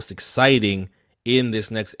the most exciting in this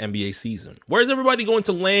next NBA season. Where's everybody going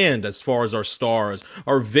to land as far as our stars,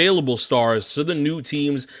 our available stars to the new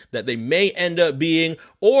teams that they may end up being,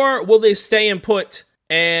 or will they stay and put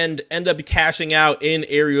and end up cashing out in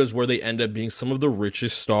areas where they end up being some of the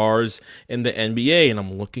richest stars in the NBA. And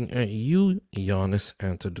I'm looking at you, Giannis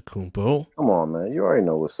Antetokounmpo. Come on, man. You already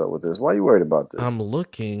know what's up with this. Why are you worried about this? I'm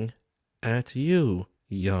looking at you,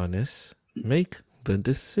 Giannis. Make the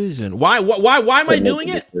decision. Why am I doing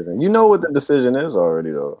it? You know what the decision is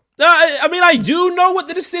already, though. I mean, I do know what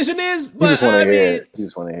the decision is, but you just want to hear it. You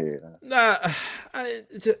just want to hear it.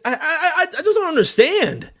 I just don't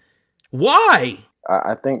understand. Why?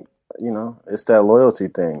 I think, it's that loyalty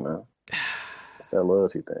thing, man. It's that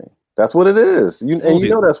loyalty thing. That's what it is. You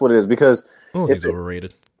know that's what it is, because he's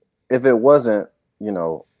overrated. If it wasn't,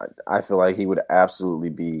 I feel like he would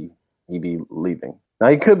absolutely be leaving. Now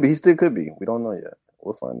he still could be. We don't know yet.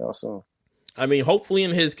 We'll find out soon. I mean, hopefully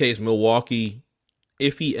in his case, Milwaukee,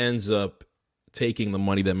 if he ends up taking the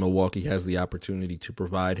money that Milwaukee has the opportunity to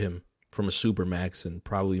provide him from a supermax and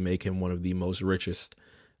probably make him one of the most richest,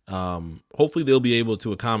 hopefully they'll be able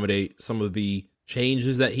to accommodate some of the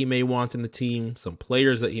changes that he may want in the team, some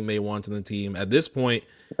players that he may want in the team. At this point,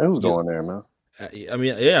 who's going there, man? I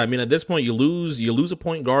mean, at this point, you lose a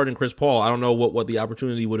point guard in Chris Paul. I don't know what the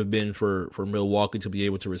opportunity would have been for Milwaukee to be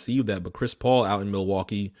able to receive that, but Chris Paul out in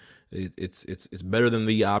Milwaukee, it's better than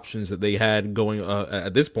the options that they had going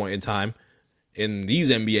at this point in time in these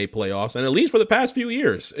NBA playoffs, and at least for the past few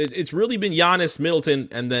years, it's really been Giannis, Middleton,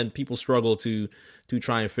 and then people struggle to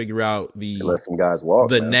try and figure out let some guys walk,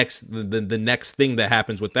 the next thing that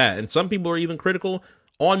happens with that. And some people are even critical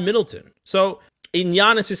on Middleton. So in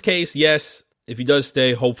Giannis's case, yes. If he does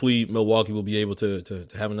stay, hopefully Milwaukee will be able to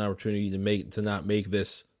have an opportunity to not make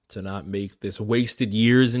this wasted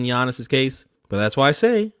years in Giannis's case. But that's why I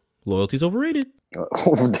say loyalty's overrated.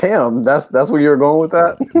 Damn, that's where you're going with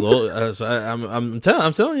that.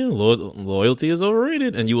 I'm telling you, loyalty is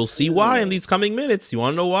overrated, and you will see why in these coming minutes. You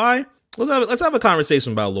want to know why? Let's have a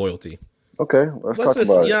conversation about loyalty. Okay, let's talk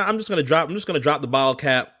about it. Yeah, I'm just gonna drop the bottle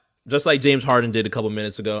cap, just like James Harden did a couple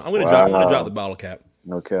minutes ago. I'm gonna drop the bottle cap.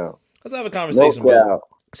 No cap. Let's have a conversation about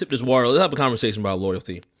sip this water. Let's have a conversation about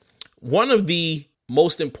loyalty. One of the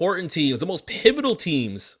most important teams, the most pivotal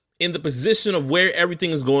teams in the position of where everything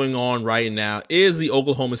is going on right now is the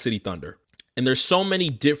Oklahoma City Thunder. And there's so many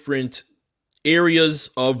different areas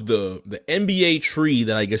of the NBA tree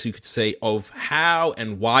that I guess you could say of how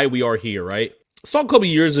and why we are here, right? Let's talk a couple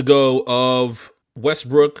years ago of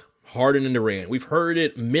Westbrook, Harden, and Durant. We've heard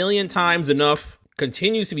it a million times enough.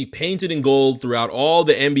 Continues to be painted in gold throughout all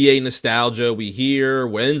the NBA nostalgia. We hear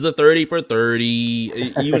when's the 30 for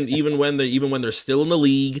 30, even when they're still in the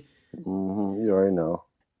league. Mm-hmm, you already know.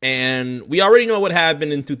 And we already know what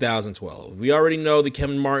happened in 2012. We already know the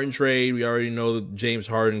Kevin Martin trade. We already know that James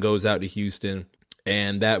Harden goes out to Houston,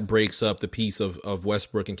 and that breaks up the piece of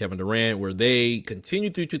Westbrook and Kevin Durant, where they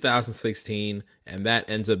continue through 2016, and that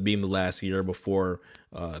ends up being the last year before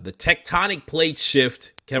the tectonic plate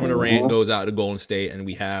shift. Kevin Durant goes out to Golden State, and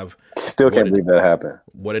we have still can't believe that happened.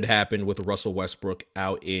 What had happened with Russell Westbrook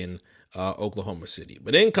out in Oklahoma City.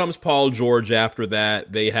 But then comes Paul George after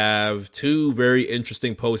that. They have two very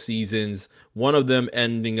interesting postseasons, one of them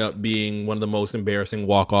ending up being one of the most embarrassing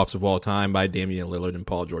walk-offs of all time by Damian Lillard in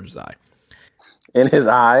Paul George's eye. In his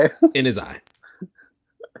eye? In his eye.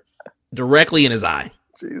 Directly in his eye.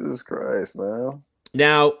 Jesus Christ, man.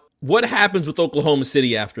 Now, what happens with Oklahoma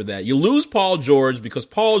City after that? You lose Paul George because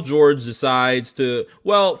Paul George decides to,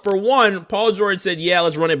 well, for one, Paul George said, yeah,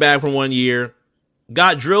 let's run it back for 1 year.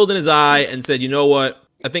 Got drilled in his eye and said, you know what?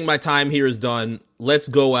 I think my time here is done. Let's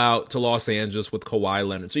go out to Los Angeles with Kawhi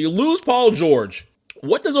Leonard. So you lose Paul George.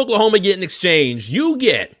 What does Oklahoma get in exchange? You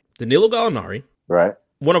get Danilo Gallinari. Right.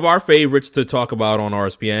 One of our favorites to talk about on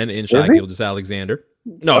RSPN in Shai Gilgeous-Alexander.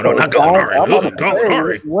 No, not Gallinari.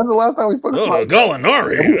 Gallinari. When's the last time we spoke about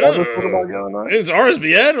Gallinari? It's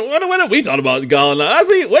RSPN. When have we talked about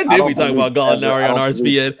Gallinari? When did we talk about Gallinari on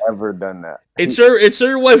RSPN? Ever done that? It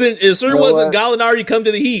sure wasn't Gallinari come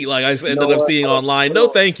to the Heat like I ended up seeing online. No,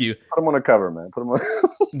 thank you. Put him on the cover, man. Put him on.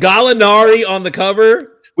 Gallinari on the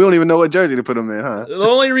cover. We don't even know what jersey to put him in, huh? The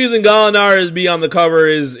only reason Gallinari is be on the cover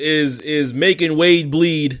is making Wade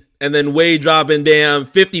bleed. And then Wade dropping down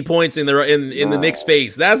 50 points in the Knicks'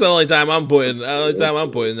 face. That's the only time I'm putting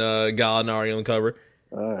Gallinari on the cover.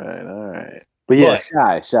 All right. But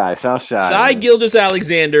yeah, Shai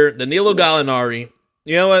Gilgeous-Alexander, Danilo Gallinari.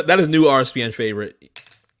 You know what? That is new RSPN favorite.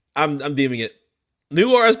 I'm deeming it. New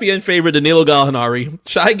RSPN favorite, Danilo Gallinari,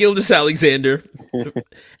 Shai Gilgeous-Alexander,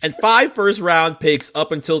 and 5 first-round picks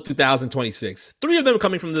up until 2026. 3 of them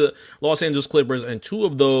coming from the Los Angeles Clippers, and 2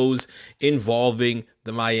 of those involving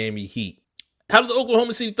the Miami Heat. How did the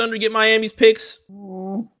Oklahoma City Thunder get Miami's picks?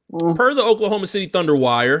 Per the Oklahoma City Thunder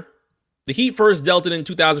Wire, The Heat first dealt it in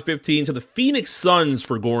 2015 to the Phoenix Suns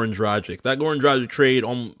for Goran Dragic. That Goran Dragic trade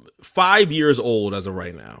 5 years old as of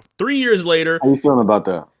right now. 3 years later. How you feeling about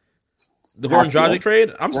that? The Goran Dragic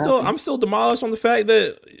trade? I'm still demolished on the fact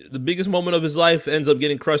that the biggest moment of his life ends up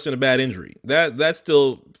getting crushed in a bad injury. That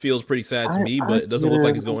still feels pretty sad to me, but it doesn't look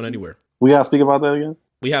like it's going anywhere. We gotta speak about that again?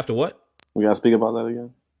 We have to what? We gotta speak about that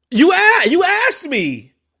again? You asked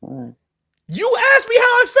me. Right. You asked me how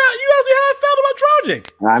I felt. You asked me how I felt about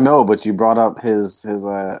Dragic. I know, but you brought up his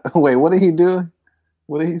wait, what did he do?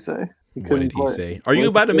 What did he say? What did he say? Are you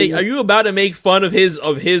about to make fun of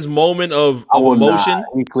his moment of emotion? Not.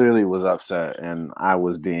 He clearly was upset, and I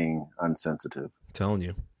was being unsensitive. I'm telling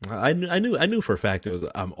you, I knew for a fact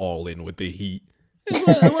I'm all in with the Heat.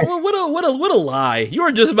 What a lie! You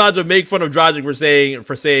were just about to make fun of Dragic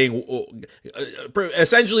for saying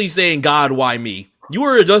essentially saying, "God, why me?" You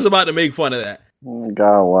were just about to make fun of that.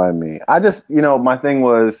 God, why me? I just, my thing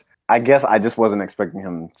was, I guess I just wasn't expecting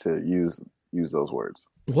him to use those words.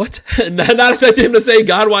 What? Not expecting him to say,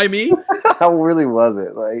 "God, why me"? I really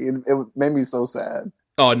wasn't. Like, it made me so sad.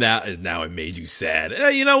 Oh, now it made you sad.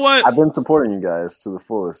 You know what? I've been supporting you guys to the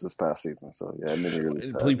fullest this past season, so yeah, it made me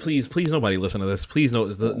really sad. Please, nobody listen to this. Please,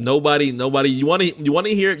 nobody. You want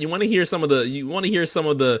to hear some of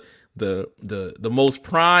the most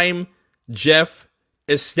prime Jeff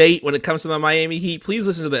estate when it comes to the Miami Heat. Please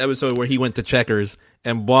listen to the episode where he went to Checkers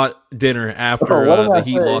and bought dinner after the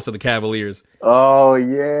Heat lost to the Cavaliers. Oh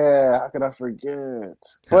yeah, how could I forget?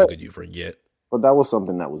 How could you forget? But that was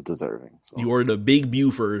something that was deserving. So. You ordered a big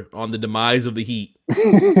Buford on the demise of the Heat,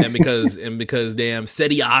 and because damn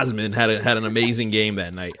Cedi Osman had an amazing game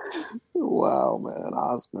that night. Wow, man,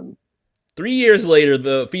 Osman. 3 years later,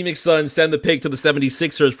 the Phoenix Suns send the pick to the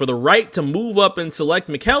 76ers for the right to move up and select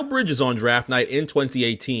Mikal Bridges on draft night in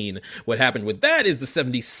 2018. What happened with that is the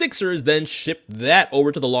 76ers then shipped that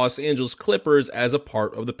over to the Los Angeles Clippers as a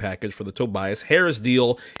part of the package for the Tobias Harris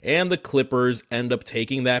deal, and the Clippers end up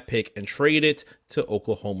taking that pick and trade it to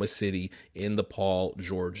Oklahoma City in the Paul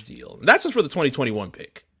George deal. And that's just for the 2021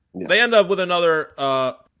 pick. Yeah. They end up with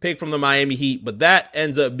another pick from the Miami Heat, but that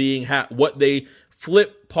ends up being what they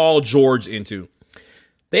flip Paul George into.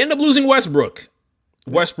 They end up losing Westbrook.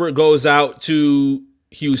 Westbrook goes out to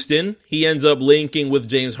Houston. He ends up linking with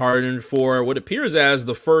James Harden for what appears as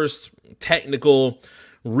the first technical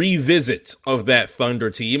revisit of that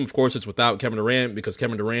Thunder team. Of course, it's without Kevin Durant because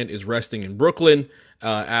Kevin Durant is resting in Brooklyn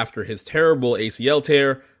after his terrible ACL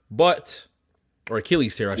tear, or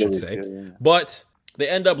Achilles tear, I should say. But they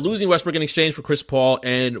end up losing Westbrook in exchange for Chris Paul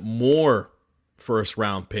and more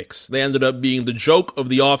first-round picks. They ended up being the joke of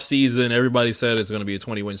the offseason. Everybody said it's going to be a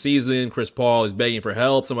 20-win season. Chris Paul is begging for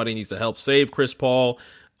help. Somebody needs to help save Chris Paul.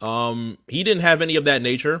 He didn't have any of that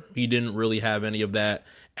nature. He didn't really have any of that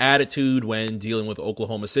attitude when dealing with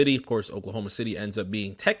Oklahoma City. Of course, Oklahoma City ends up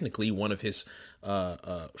being technically one of his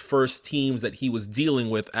first teams that he was dealing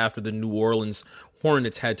with after the New Orleans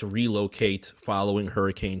Hornets had to relocate following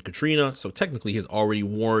Hurricane Katrina. So technically, he's already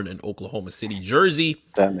worn an Oklahoma City jersey.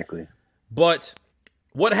 Technically. But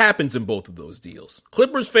what happens in both of those deals?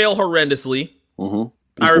 Clippers fail horrendously.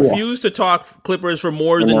 Mm-hmm. I refuse to talk Clippers for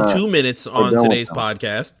more than 2 minutes on today's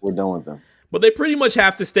podcast. We're done with them. But they pretty much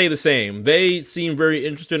have to stay the same. They seem very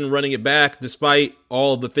interested in running it back, despite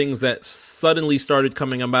all the things that suddenly started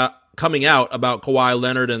coming out about Kawhi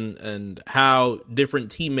Leonard and how different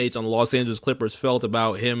teammates on the Los Angeles Clippers felt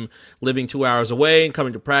about him living 2 hours away and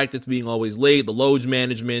coming to practice, being always late, the load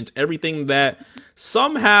management, everything that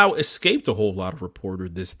somehow escaped a whole lot of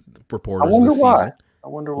reporters this season. I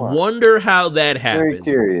wonder why. Wonder how that happened. Very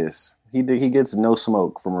curious. He gets no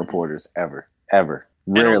smoke from reporters ever.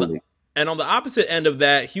 Rarely. And on the opposite end of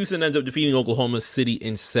that, Houston ends up defeating Oklahoma City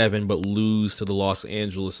in 7, but lose to the Los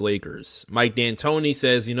Angeles Lakers. Mike D'Antoni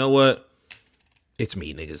says, you know what? It's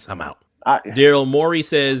me, niggas. I'm out. Daryl Morey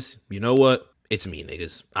says, you know what? It's me,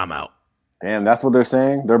 niggas. I'm out. Damn, that's what they're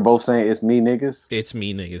saying? They're both saying it's me, niggas? It's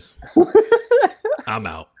me, niggas. I'm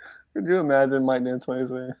out. Could you imagine Mike D'Antoni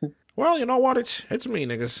saying? Well, you know what? It's me,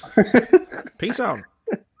 niggas. Peace out.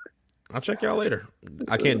 I'll check y'all later.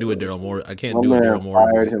 I can't do it, Daryl Moore. I can't do it, Daryl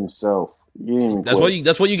Moore. Fired himself. That's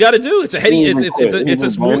what you got to do. It's a heady. It's a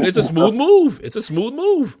smooth move. It's a smooth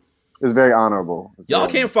move. It's very honorable. Y'all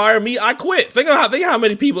can't fire me. I quit. Think of how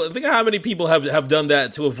many people have done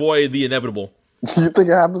that to avoid the inevitable. You think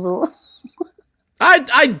it happens a lot?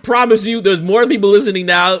 I promise you, there's more people listening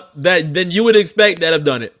now than you would expect that have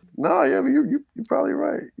done it. No, yeah, but you're probably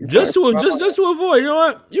right. Just to avoid. You know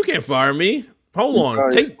what? You can't fire me. Hold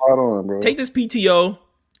on. Take this PTO,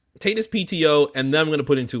 and then I'm going to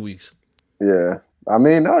put in 2 weeks. Yeah. I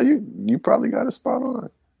mean, no, you probably got it spot on.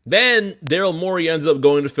 Then Daryl Morey ends up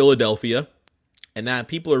going to Philadelphia, and now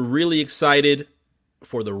people are really excited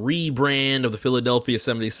for the rebrand of the Philadelphia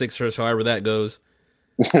 76ers, however that goes.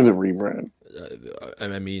 It's a rebrand.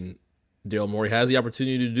 I mean, Daryl Morey has the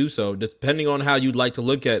opportunity to do so. Depending on how you'd like to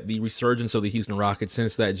look at the resurgence of the Houston Rockets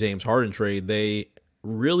since that James Harden trade, they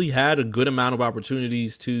really had a good amount of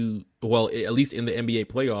opportunities to, well, at least in the NBA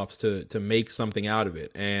playoffs, to make something out of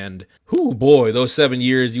it. And, boy, those 7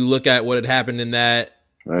 years, you look at what had happened in that,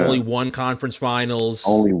 only one conference finals.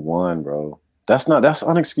 Only one, bro. That's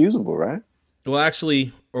unexcusable, right? Well,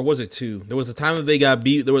 actually, or was it two? There was a time that they got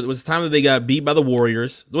beat. There was a time that they got beat by the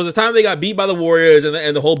Warriors. There was a time they got beat by the Warriors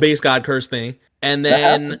and the whole base god curse thing. And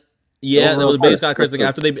then, there was a base god curse thing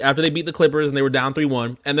after they beat the Clippers and they were down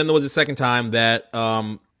 3-1. And then there was a second time that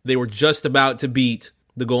they were just about to beat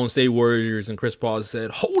the Golden State Warriors, and Chris Paul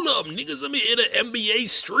said, "Hold up, niggas, let me hit an NBA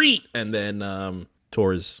street." And then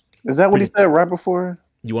Torres. Is that what he said right before?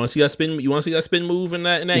 You want to see that spin? You want to see that spin move in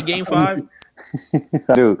that game 5?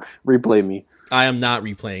 Dude, replay me. I am not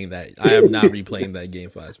replaying that. I am not replaying that game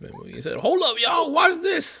 5 spin move. He said, "Hold up, y'all, watch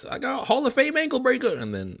this. I got a Hall of Fame ankle breaker,"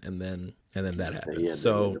 and then that happened. Yeah,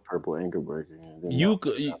 so the purple ankle breaker.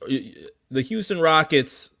 The Houston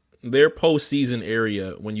Rockets, their postseason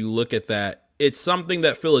area. When you look at that, it's something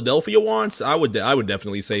that Philadelphia wants. I would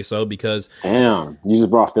definitely say so, because damn, you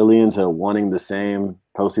just brought Philly into wanting the same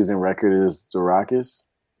postseason record as the Rockets.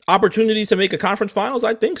 Opportunities to make a conference finals,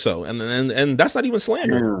 I think so, and that's not even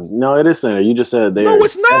slander. No, it is slander. You just said no,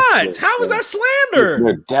 it's not. How is that slander?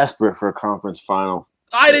 They're desperate for a conference final.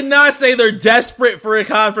 I did not say they're desperate for a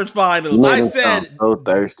conference finals. I said so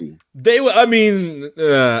thirsty. They were. I mean,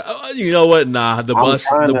 you know what? Nah, the bus.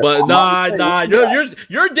 Nah.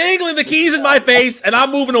 You're dangling the keys in my face, and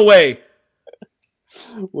I'm moving away.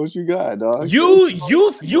 What you got, dog? You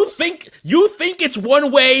think it's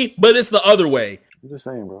one way, but it's the other way. I'm just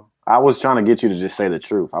saying, bro. I was trying to get you to just say the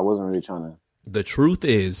truth. I wasn't really trying to. The truth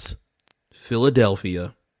is,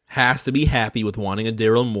 Philadelphia has to be happy with wanting a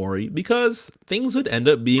Daryl Morey, because things would end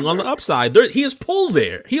up being on the upside. He has pull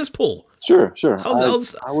there. He has pull. Sure.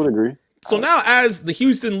 I would agree. So now, as the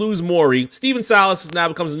Houston lose Morey, Steven Silas now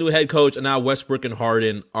becomes a new head coach, and now Westbrook and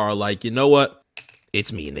Harden are like, you know what?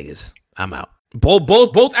 It's me, niggas. I'm out.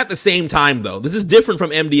 Both at the same time, though. This is different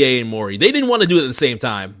from MDA and Morey. They didn't want to do it at the same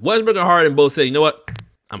time. Westbrook and Harden both said, you know what?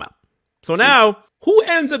 I'm out. So now, who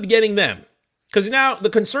ends up getting them? Because now the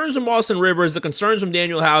concerns from Austin Rivers, the concerns from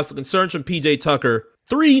Daniel House, the concerns from PJ Tucker,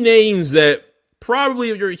 3 names that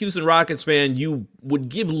probably if you're a Houston Rockets fan, you would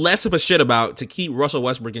give less of a shit about to keep Russell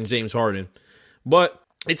Westbrook and James Harden. But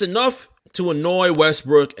it's enough to annoy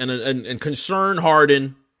Westbrook and concern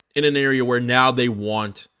Harden in an area where now they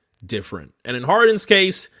want different. And in Harden's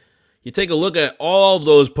case, you take a look at all of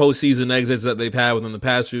those postseason exits that they've had within the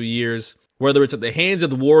past few years, whether it's at the hands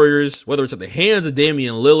of the Warriors, whether it's at the hands of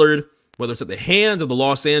Damian Lillard, whether it's at the hands of the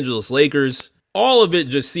Los Angeles Lakers, all of it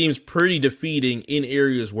just seems pretty defeating in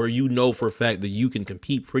areas where you know for a fact that you can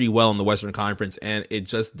compete pretty well in the Western Conference, and it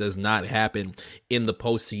just does not happen in the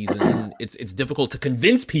postseason. It's difficult to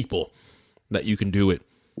convince people that you can do it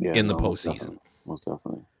in the postseason. Most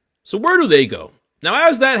definitely. So where do they go? Now,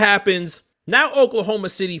 as that happens, now Oklahoma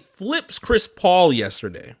City flips Chris Paul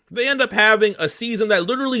yesterday. They end up having a season that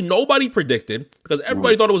literally nobody predicted, because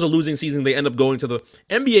everybody thought it was a losing season. They end up going to the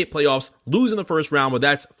NBA playoffs, losing the first round, but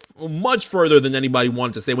that's much further than anybody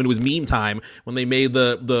wanted to say when it was meme time, when they made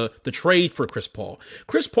the trade for Chris Paul.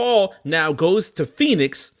 Chris Paul now goes to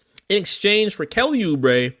Phoenix in exchange for Kelly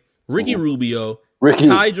Oubre, Ricky Rubio,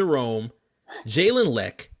 Ty Jerome, Jalen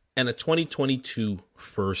Leck, and a 2022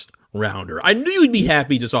 first rounder. I knew you'd be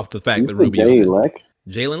happy just off the fact that Rubio's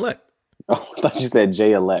Jalen Leck. Oh, I thought you said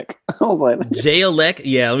Jay-Elect. I was like, Jay-Elect?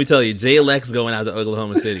 Yeah, let me tell you, Jay-Elect's going out to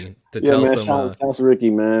Oklahoma City to tell man, some. Shouts Ricky,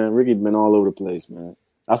 man. Ricky's been all over the place, man.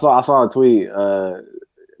 I saw a tweet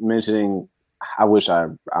mentioning. I wish I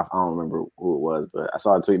don't remember who it was, but I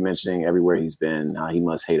saw a tweet mentioning everywhere he's been, how he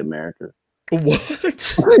must hate America. What?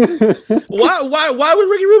 Why would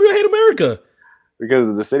Ricky Rubio hate America? Because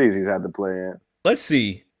of the cities he's had to play in. Let's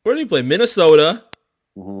see. Where did he play? Minnesota,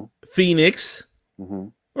 Phoenix.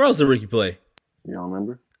 Where else did Ricky play? You don't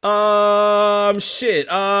remember? Shit.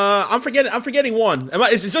 I'm forgetting one.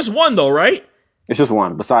 It's just one though, right? It's just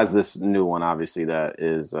one. Besides this new one, obviously, that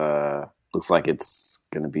is looks like it's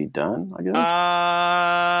gonna be done, I guess.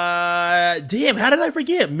 Damn, how did I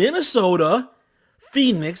forget? Minnesota,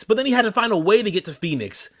 Phoenix, but then he had to find a way to get to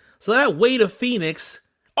Phoenix. So that way to Phoenix.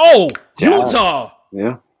 Oh, Utah.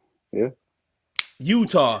 Yeah.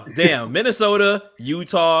 Utah. Damn. Minnesota,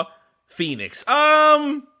 Utah, Phoenix. Would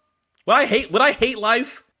I hate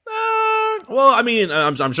life? Well, I mean,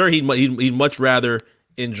 I'm sure he'd much rather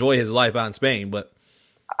enjoy his life out in Spain. But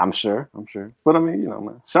I'm sure. But I mean,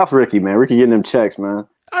 man. Shout out to Ricky, man. Ricky getting them checks, man.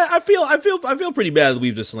 I feel pretty bad that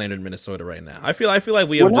we've just slandered Minnesota right now. I feel like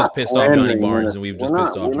we have just pissed off Johnny Barnes and we've just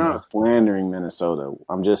pissed off. We're not slandering Minnesota.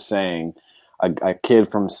 I'm just saying a kid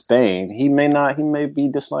from Spain, he may be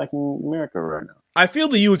disliking America right now. I feel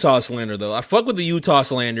the Utah slander, though. I fuck with the Utah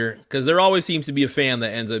slander because there always seems to be a fan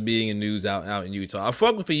that ends up being in news out in Utah. I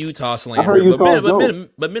fuck with the Utah slander,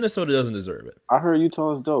 but Minnesota doesn't deserve it. I heard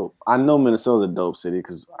Utah is dope. I know Minnesota's a dope city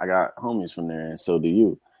because I got homies from there, and so do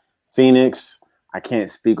you. Phoenix, I can't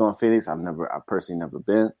speak on Phoenix. I've personally never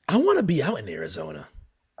been. I want to be out in Arizona.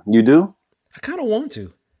 You do? I kind of want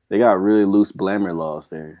to. They got really loose blammer laws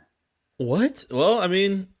there. What? Well, I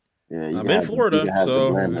mean... Yeah, I'm in Florida,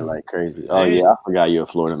 so like crazy. Oh yeah, I forgot you're a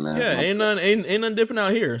Florida man. Yeah, ain't none different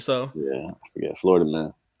out here. So yeah, I forget Florida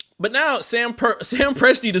man. But now Sam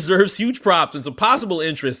Presti deserves huge props and some possible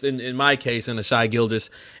interest in my case in the Shai Gilgeous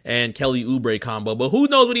and Kelly Oubre combo. But who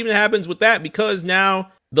knows what even happens with that, because now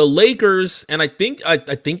the Lakers and I think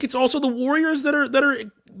it's also the Warriors that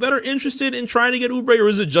are interested in trying to get Oubre, or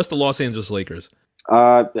is it just the Los Angeles Lakers?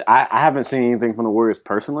 I haven't seen anything from the Warriors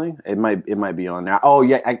personally. It might be on there. Oh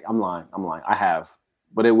yeah, I'm lying. I have,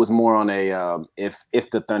 but it was more on a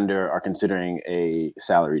if the Thunder are considering a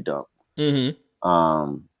salary dump.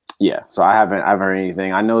 Mm-hmm. Yeah. So I haven't heard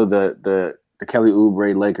anything. I know the Kelly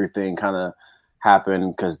Oubre Laker thing kind of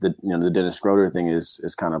happened because the Dennis Schroeder thing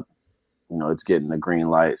is kind of it's getting the green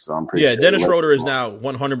light. So I'm pretty sure. Dennis Schroeder is now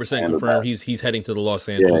 100% confirmed. He's heading to the Los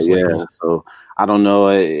Angeles Lakers. So I don't know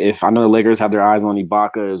if I know the Lakers have their eyes on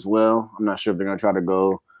Ibaka as well. I'm not sure if they're going to try to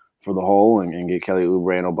go for the whole and get Kelly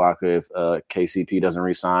Oubre and Ibaka if KCP doesn't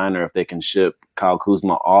resign, or if they can ship Kyle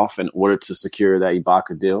Kuzma off in order to secure that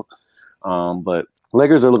Ibaka deal. But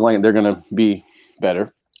Lakers are looking like they're going to be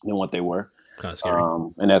better than what they were. Kind of scary.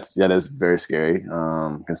 And that is very scary,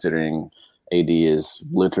 considering AD is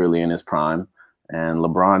literally in his prime, and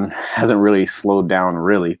LeBron hasn't really slowed down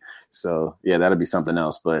really. So yeah, that'd be something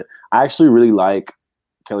else. But I actually really like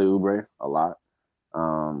Kelly Oubre a lot.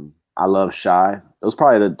 I love Shai. Those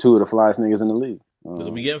probably the two of the flyest niggas in the league. They're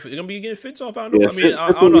gonna be getting fits off. I don't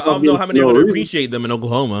know how many are going to appreciate them in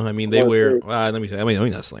Oklahoma. I mean, they wear. Let me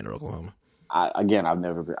not slander Oklahoma. I've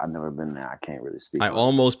never been there. I can't really speak. I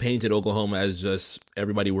almost painted Oklahoma as just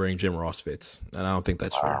everybody wearing Jim Ross fits, and I don't think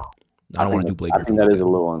that's fair. I don't want to do Blake Griffin. I think that is a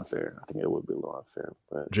little unfair. I think it would be a little unfair.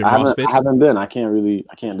 But Jim Ross fits? I haven't been. I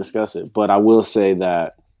can't discuss it. But I will say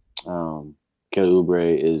that Kelly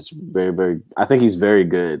Oubre is very, very. I think he's very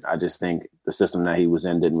good. I just think the system that he was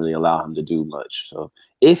in didn't really allow him to do much. So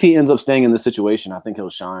if he ends up staying in this situation, I think he'll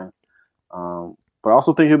shine. But I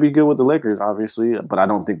also think he'll be good with the Lakers, obviously. But I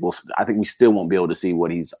don't think I think we still won't be able to see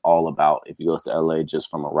what he's all about if he goes to LA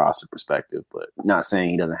just from a roster perspective. But not saying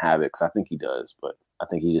he doesn't have it, because I think he does. But I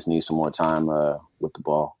think he just needs some more time with the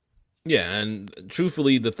ball. Yeah, and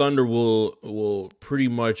truthfully, the Thunder will pretty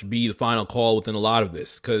much be the final call within a lot of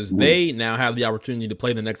this, because they now have the opportunity to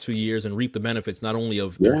play the next 2 years and reap the benefits not only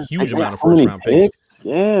of their huge amount of first round picks.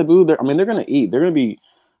 Yeah, dude. They're going to eat.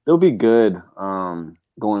 They'll be good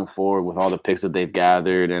going forward with all the picks that they've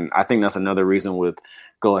gathered, and I think that's another reason with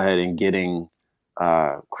go ahead and getting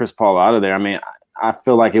Chris Paul out of there. I mean, I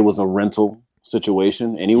feel like it was a rental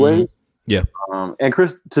situation, anyways. Mm-hmm. Yeah. And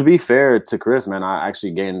Chris, to be fair to Chris, man, I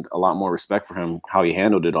actually gained a lot more respect for him, how he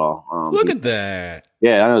handled it all. Look at that.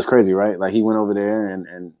 Yeah, I know, it's crazy, right? Like, he went over there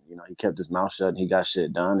and he kept his mouth shut and he got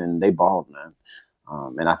shit done, and they balled, man.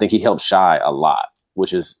 And I think he helped Shai a lot,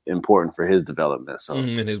 which is important for his development. So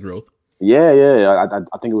and his growth. Yeah.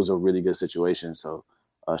 I think it was a really good situation. So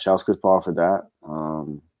shout out to Chris Paul for that.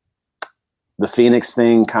 The Phoenix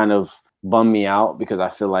thing kind of bummed me out because I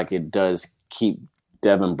feel like it does keep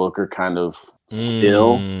Devin Booker kind of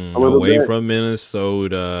still a little away bit from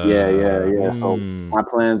Minnesota. Yeah. So my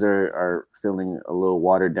plans are feeling a little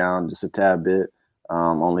watered down just a tad bit,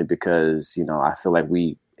 only because, I feel like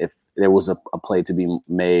if there was a play to be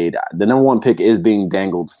made, the number one pick is being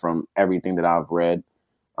dangled from everything that I've read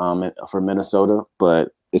for Minnesota,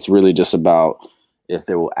 but it's really just about if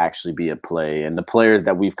there will actually be a play. And the players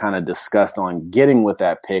that we've kind of discussed on getting with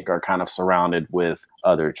that pick are kind of surrounded with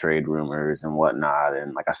other trade rumors and whatnot.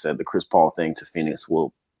 And like I said, the Chris Paul thing to Phoenix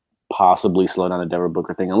will possibly slow down the Devin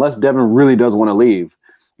Booker thing, unless Devin really does want to leave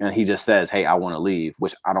and he just says, hey, I want to leave,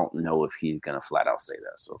 which I don't know if he's going to flat out say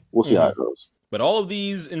that. So we'll see how it goes. But all of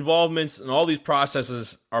these involvements and all these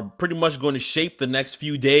processes are pretty much going to shape the next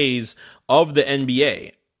few days of the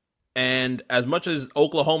NBA. And as much as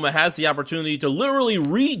Oklahoma has the opportunity to literally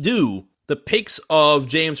redo the picks of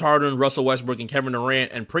James Harden, Russell Westbrook, and Kevin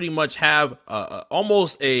Durant, and pretty much have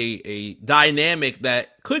almost a dynamic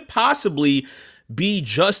that could possibly be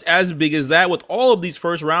just as big as that with all of these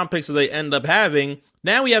first round picks that they end up having.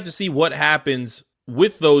 Now we have to see what happens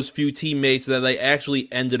with those few teammates that they actually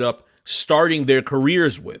ended up starting their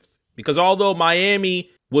careers with. Because although Miami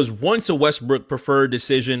was once a Westbrook preferred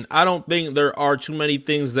decision, I don't think there are too many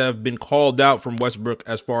things that have been called out from Westbrook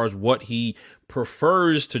as far as what he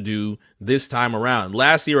prefers to do this time around.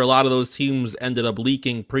 Last year, a lot of those teams ended up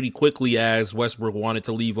leaking pretty quickly as Westbrook wanted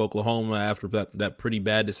to leave Oklahoma after that pretty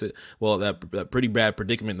bad that pretty bad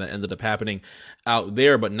predicament that ended up happening out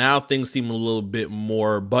there. But now things seem a little bit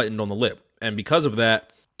more buttoned on the lip. And because of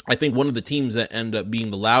that, I think one of the teams that end up being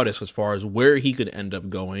the loudest as far as where he could end up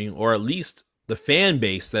going, or at least the fan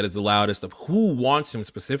base that is the loudest of who wants him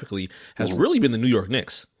specifically, has really been the New York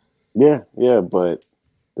Knicks. Yeah, but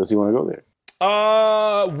does he want to go there?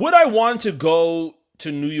 Would I want to go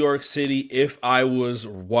to New York City if I was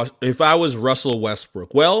Russell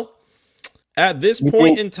Westbrook? Well, at this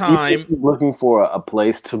point in time, looking for a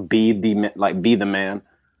place to be the man.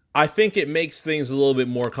 I think it makes things a little bit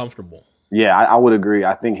more comfortable. Yeah, I would agree.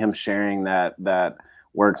 I think him sharing that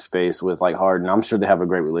workspace with like Harden, I'm sure they have a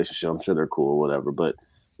great relationship. I'm sure they're cool or whatever. But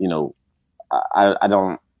I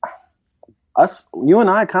don't. You and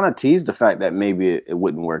I kind of teased the fact that maybe it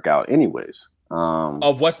wouldn't work out anyways.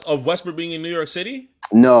 Of Westbrook being in New York City?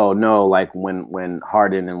 No, like when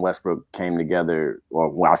Harden and Westbrook came together,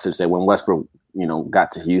 or I should say when Westbrook,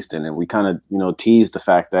 got to Houston, and we kind of, teased the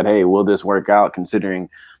fact that, hey, will this work out considering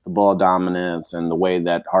the ball dominance and the way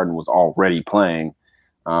that Harden was already playing,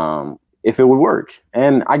 if it would work.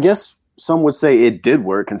 And I guess some would say it did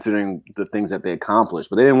work considering the things that they accomplished,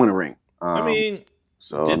 but they didn't win a ring.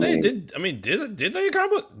 Did they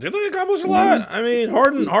accomplish a lot? I mean,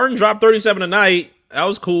 Harden dropped 37 a night. That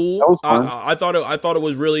was cool. That was fun. I thought it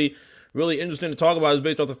was really, really interesting to talk about. Is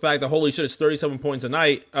based off the fact that holy shit, it's 37 points a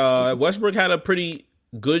night. Westbrook had a pretty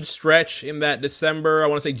good stretch in that December, I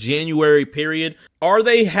want to say January period. Are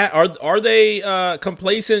they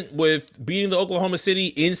complacent with beating the Oklahoma City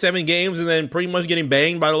in 7 games and then pretty much getting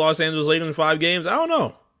banged by the Los Angeles Lakers in 5 games? I don't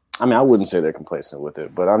know. I mean, I wouldn't say they're complacent with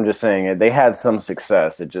it, but I'm just saying they had some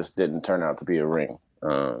success. It just didn't turn out to be a ring.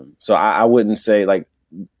 So I wouldn't say like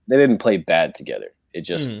they didn't play bad together. It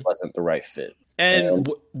just wasn't the right fit. And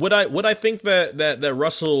would I think that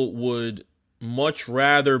Russell would much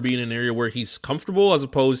rather be in an area where he's comfortable as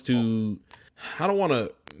opposed to, I don't want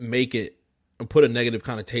to make it put a negative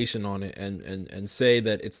connotation on it and say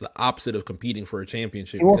that it's the opposite of competing for a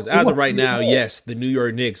championship. Because as of right now, yes, the New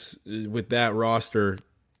York Knicks with that roster,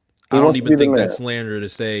 I don't even think that's slander to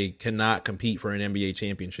say cannot compete for an NBA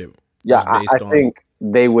championship. Yeah, I think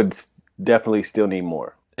they would definitely still need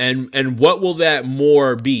more. And what will that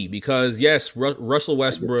more be? Because yes, Russell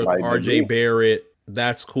Westbrook, RJ Barrett,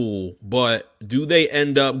 that's cool. But do they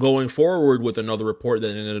end up going forward with another report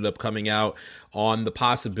that ended up coming out on the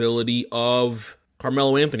possibility of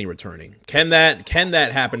Carmelo Anthony returning? Can that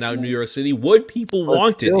happen out in New York City? Would people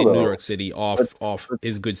want it in New York City off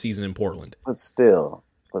his good season in Portland? But still,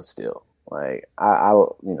 like I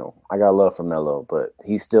got love for Melo, but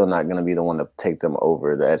he's still not going to be the one to take them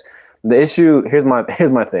over the edge. The issue here's my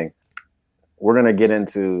thing. We're gonna get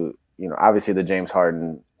into obviously the James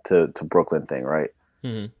Harden to Brooklyn thing, right?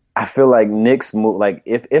 Mm-hmm. I feel like Knicks move, like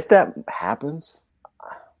if that happens,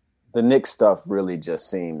 the Knicks stuff really just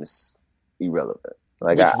seems irrelevant.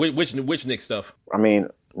 Like which Knicks stuff? I mean,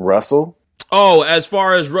 Russell. Oh, as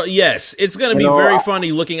far as yes, it's going to be very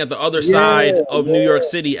funny looking at the other side of New York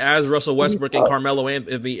City as Russell Westbrook and Carmelo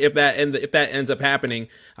Anthony. If that ends up happening,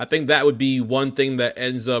 I think that would be one thing that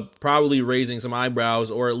ends up probably raising some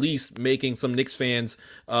eyebrows, or at least making some Knicks fans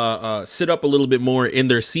sit up a little bit more in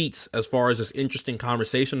their seats as far as this interesting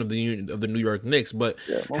conversation of the New York Knicks. But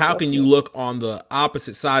how can you look on the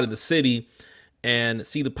opposite side of the city and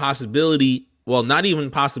see the possibility? Well, not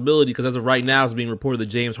even possibility, because as of right now, it's being reported that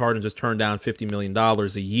James Harden just turned down $50 million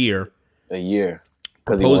a year.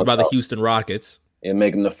 Proposed by the Houston Rockets. It'd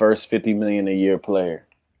make him the first $50 million a year player.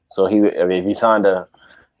 So if he signed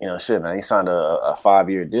he signed a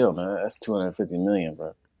 5-year deal, man. That's $250 million,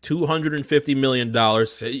 bro. $250 million.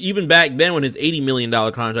 Even back then when his $80 million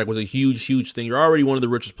contract was a huge, huge thing. You're already one of the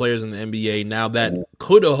richest players in the NBA. Now that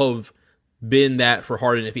could have been that for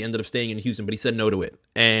Harden if he ended up staying in Houston, but he said no to it.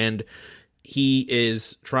 And he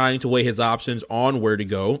is trying to weigh his options on where to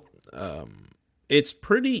go. It's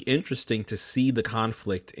pretty interesting to see the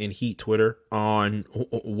conflict in Heat Twitter on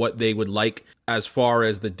what they would like as far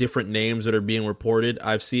as the different names that are being reported.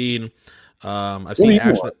 I've seen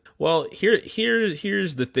actually. Well,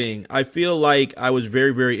 here's the thing. I feel like I was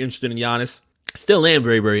very, very interested in Giannis. Still am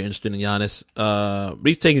very, very interested in Giannis. But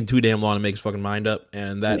he's taking too damn long to make his fucking mind up,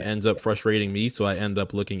 and that ends up frustrating me. So I end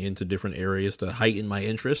up looking into different areas to heighten my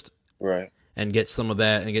interest, right, and get some of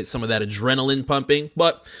that adrenaline pumping.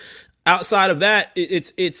 But outside of that,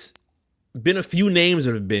 it's been a few names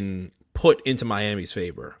that have been put into Miami's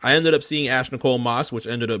favor. I ended up seeing Ash Nicole Moss, which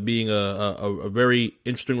ended up being a very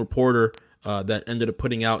interesting reporter that ended up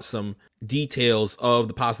putting out some details of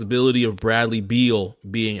the possibility of Bradley Beal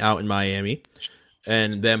being out in Miami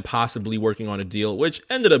and then possibly working on a deal, which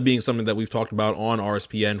ended up being something that we've talked about on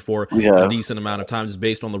RSPN for a decent amount of times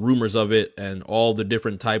based on the rumors of it and all the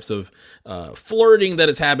different types of flirting that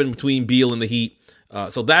has happened between Beal and the Heat.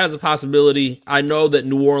 So that is a possibility. I know that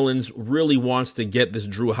New Orleans really wants to get this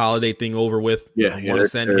Drew Holiday thing over with. Want to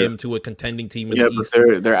send him to a contending team in the East.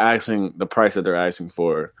 But they're asking the price that they're asking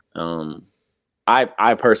for.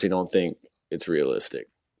 I personally don't think it's realistic.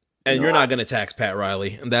 And you're not going to tax Pat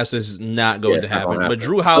Riley, and that's just not going to happen. But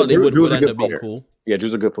Drew Holiday would end up being cool. Yeah,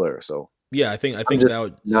 Drew's a good player. So yeah, I think that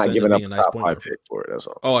would not giving up a a nice top point 5 pick for it. That's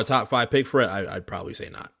all. Oh, a top 5 pick for it? I'd probably say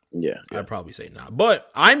not. Yeah, I'd probably say not.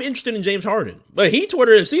 But I'm interested in James Harden. But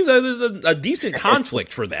Twitter, it seems like there's a decent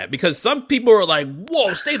conflict for that because some people are like,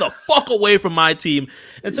 "Whoa, stay the fuck away from my team,"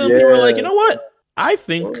 and some people are like, "You know what? I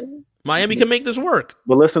think Miami can make this work."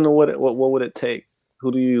 But listen to what would it take?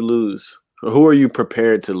 Who do you lose? Who are you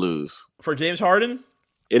prepared to lose for James Harden?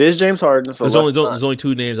 It is James Harden. So there's only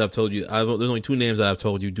 2 names I've told you. There's only 2 names that I've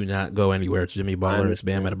told you do not go anywhere. It's Jimmy Butler and it's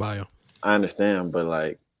Bam Adebayo. I understand, but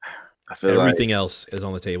like, I feel everything else is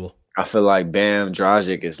on the table. I feel like Bam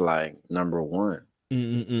Dragic is like number 1.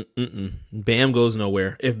 Bam goes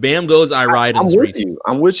nowhere. If Bam goes, I ride in the streets.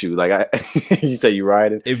 I'm with you. Like you say, you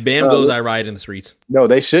ride it. If Bam goes, I ride in the streets. No,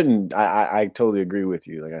 they shouldn't. I totally agree with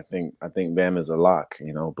you. Like I think Bam is a lock,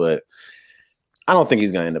 but I don't think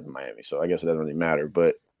he's gonna end up in Miami. So I guess it doesn't really matter.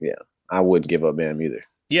 But yeah, I wouldn't give up Bam either.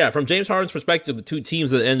 Yeah, from James Harden's perspective, the 2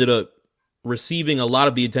 teams that ended up receiving a lot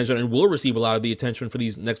of the attention and will receive a lot of the attention for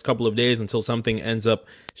these next couple of days until something ends up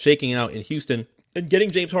shaking out in Houston and getting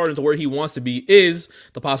James Harden to where he wants to be is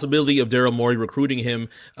the possibility of Daryl Morey recruiting him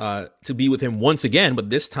to be with him once again, but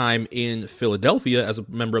this time in Philadelphia as a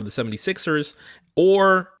member of the 76ers,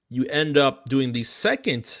 or you end up doing the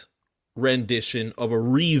second rendition of a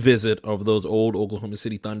revisit of those old Oklahoma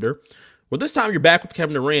City Thunder, where this time you're back with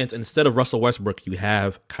Kevin Durant. Instead of Russell Westbrook, you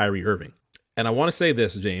have Kyrie Irving. And I want to say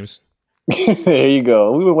this, James. There you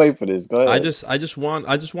go. We were waiting for this. Go ahead. I just want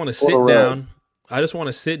to sit down. I just want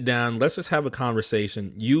to sit down. Let's just have a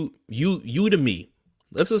conversation. You to me.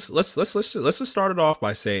 Let's just start it off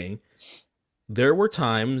by saying there were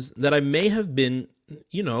times that I may have been,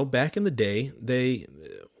 back in the day,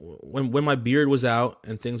 when my beard was out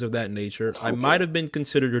and things of that nature, okay, I might have been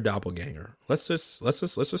considered your doppelganger. Let's just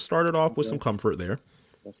start it off with some comfort there.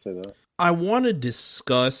 Let's say that. I want to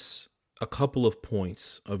discuss a couple of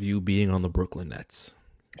points of you being on the Brooklyn Nets.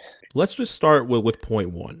 Let's just start with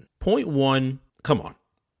point 1. Point 1, come on.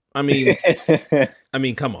 I mean,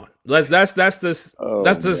 come on. That's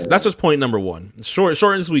just point number 1. Short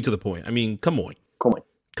and sweet to the point. I mean, come on.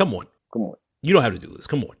 You don't have to do this.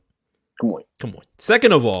 Come on.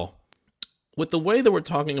 Second of all, with the way that we're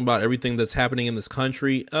talking about everything that's happening in this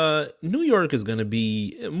country, New York is going to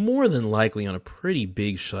be more than likely on a pretty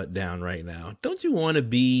big shutdown right now. Don't you want to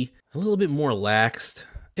be a little bit more laxed?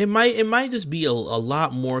 It might just be a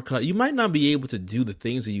lot more. You might not be able to do the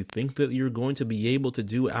things that you think that you're going to be able to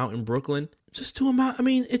do out in Brooklyn. Just to amount. I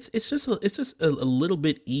mean, it's just a little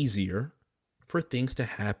bit easier for things to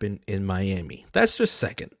happen in Miami. That's just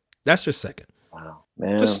second. Wow,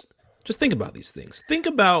 man. Just think about these things. Think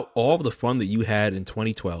about all of the fun that you had in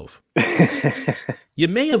 2012. You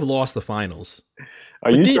may have lost the finals.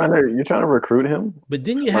 You're trying to recruit him? But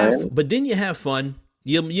didn't you have fun?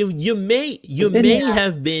 You may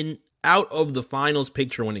have been out of the finals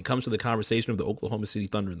picture when it comes to the conversation of the Oklahoma City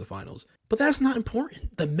Thunder in the finals. But that's not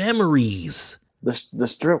important. The memories. The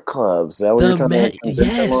strip clubs. Is that what you're trying to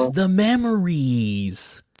Yes, the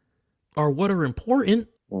memories are what are important.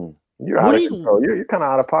 You're out of control. You're kind of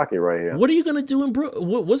out of pocket right here. What are you going to do in Brooklyn?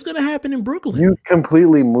 What's going to happen in Brooklyn? You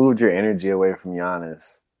completely moved your energy away from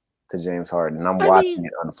Giannis to James Harden. I'm watching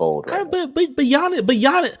it unfold. Right but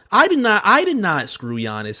Giannis, I did not screw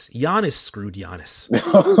Giannis. Giannis screwed Giannis.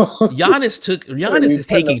 Giannis is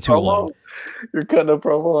taking too long. You're cutting a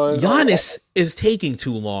promo on. Giannis is taking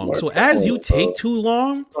too long. So as you take too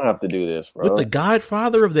long, you don't have to do this, bro. With the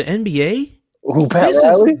godfather of the NBA, Pat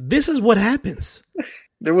Riley? This is what happens.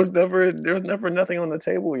 There was never nothing on the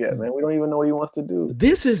table yet, man. We don't even know what he wants to do.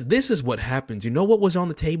 This is what happens. You know what was on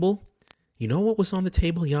the table?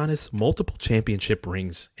 Giannis? Multiple championship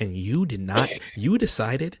rings, and you did not. You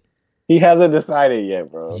decided He hasn't decided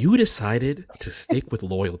yet, bro. You decided to stick with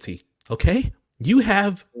loyalty, okay? You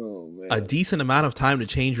have a decent amount of time to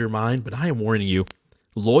change your mind, but I am warning you,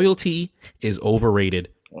 loyalty is overrated.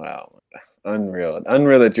 Wow. Unreal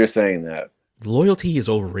that you're saying that. Loyalty is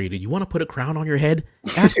overrated. You want to put a crown on your head?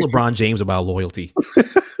 Ask LeBron James about loyalty.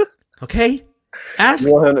 Okay? Ask.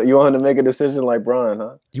 You want him to make a decision like Bron,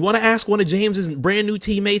 huh? You want to ask one of James's brand new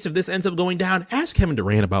teammates if this ends up going down? Ask Kevin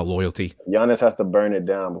Durant about loyalty. Giannis has to burn it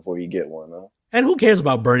down before he get one, huh? And who cares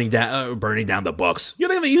about burning down the Bucks? You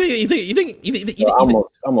think I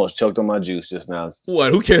almost choked on my juice just now.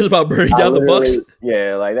 What? Who cares about burning down the Bucks?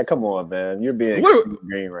 Yeah, like that. Come on, man. You're being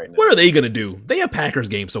green right now. What are they gonna do? They have Packers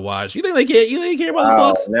games to watch. You think they care? You think they care about the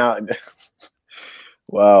Bucks? Now,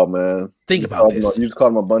 wow, man. Think about this. You just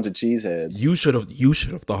called them a bunch of cheeseheads. You should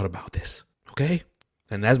have thought about this. Okay.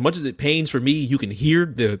 And as much as it pains for me, you can hear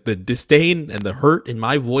the disdain and the hurt in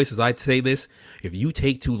my voice as I say this. If you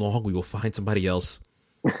take too long, we will find somebody else.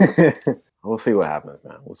 We'll see what happens,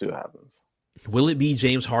 man. We'll see what happens. Will it be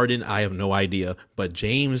James Harden? I have no idea. But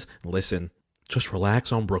James, listen, just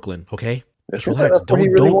relax on Brooklyn, okay? Just relax.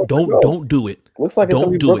 Don't do it. Looks like it's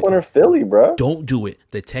going to be Brooklyn or Philly, bro. Don't do it.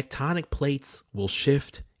 The tectonic plates will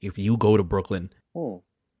shift if you go to Brooklyn.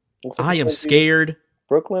 I am scared.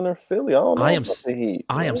 Brooklyn or Philly? I don't know.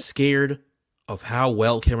 I am scared of how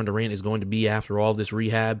well Kevin Durant is going to be after all this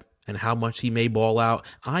rehab and how much he may ball out.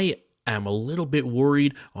 I am a little bit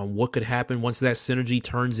worried on what could happen once that synergy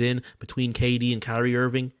turns in between KD and Kyrie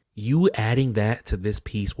Irving. You adding that to this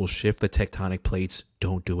piece will shift the tectonic plates.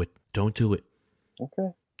 Don't do it. Don't do it. Okay.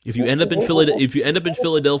 If you end up in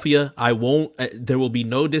Philadelphia, I won't. There will be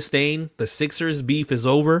no disdain. The Sixers beef is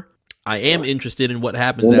over. I am interested in what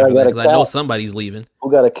happens after that because I know somebody's leaving. Who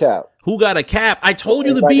got a cap? I told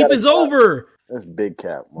you the beef is over. That's big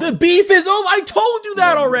cap. Man. The beef is over. I told you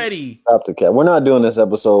that already. Stop the cap. We're not doing this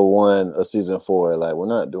episode 1 of season 4. Like, we're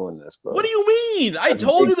not doing this, bro. What do you mean? I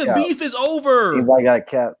told you the beef is over. Anybody got a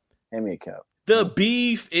cap? Hand me a cap. The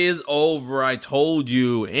beef is over. I told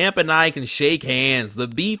you. Amp and I can shake hands. The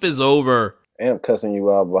beef is over. Amp cussing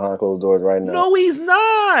you out behind closed doors right now. No, he's not.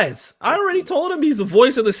 I already told him he's the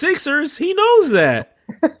voice of the Sixers. He knows that.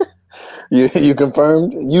 You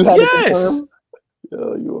confirmed? You had to confirm?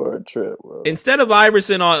 Yo, you are a trip, bro. Instead of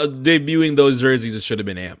Iverson debuting those jerseys, it should have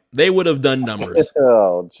been Amp. They would have done numbers.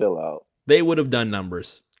 Oh, chill out. They would have done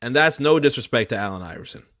numbers. And that's no disrespect to Allen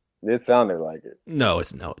Iverson. It sounded like it. No,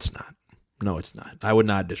 it's not. No, it's not. I would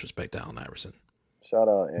not disrespect Allen Iverson. Shout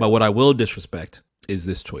out, Amp. But what I will disrespect is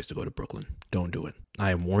this choice to go to Brooklyn. Don't do it.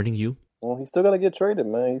 I am warning you. Well, he's still got to get traded,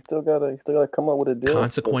 man. He's still got to come up with a deal.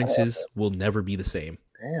 Consequences will never be the same.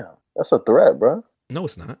 Damn, that's a threat, bro. No,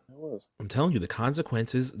 it's not. It was. I'm telling you, the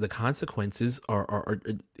consequences are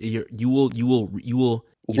you will.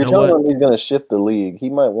 If you're telling him he's going to shift the league, he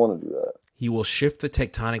might want to do that. He will shift the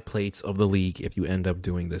tectonic plates of the league if you end up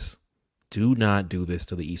doing this. Do not do this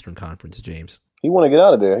to the Eastern Conference, James. He want to get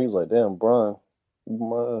out of there. He's like, damn, Bron,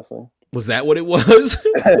 my ass. Was that what it was?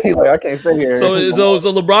 He's like, I can't stay here. So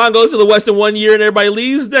LeBron goes to the Western 1 year and everybody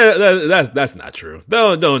leaves. That's not true.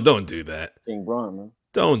 Don't do that. King Bron, man.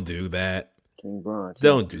 Don't do that. King Bron.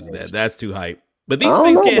 Don't do that. That's too hype. But these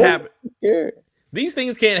things can't happen. These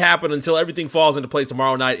things can't happen until everything falls into place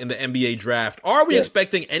tomorrow night in the NBA draft. Are we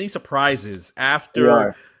expecting any surprises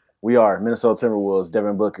after? We are. Minnesota Timberwolves,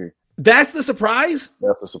 Devin Booker. That's the surprise?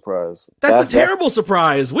 That's a surprise. That's a terrible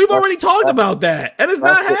surprise. We've already talked about that, and it's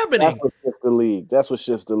not happening. That's what shifts the league. That's what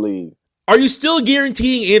shifts the league. Are you still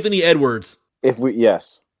guaranteeing Anthony Edwards?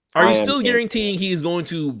 Yes. Are you still guaranteeing he is going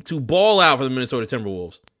to ball out for the Minnesota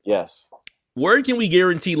Timberwolves? Yes. Where can we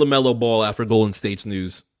guarantee LaMelo Ball after Golden State's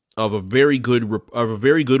news of a very good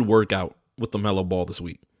workout with LaMelo Ball this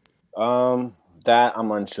week? That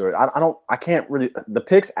I'm unsure. I can't really. The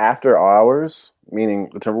picks after ours, meaning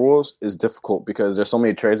the Timberwolves, is difficult because there's so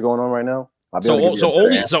many trades going on right now.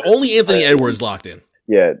 Only Anthony Edwards locked in.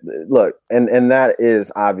 Yeah, look, and that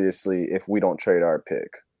is obviously if we don't trade our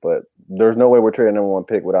pick, but there's no way we're trading number 1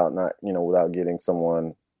 pick without getting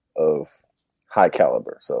someone of high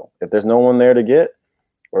caliber. So if there's no one there to get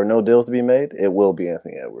or no deals to be made, it will be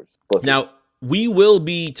Anthony Edwards. Now, we will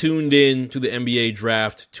be tuned in to the NBA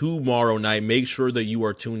draft tomorrow night. Make sure that you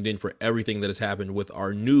are tuned in for everything that has happened with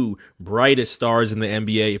our new brightest stars in the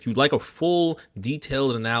NBA. If you'd like a full,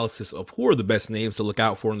 detailed analysis of who are the best names to look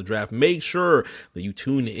out for in the draft, make sure that you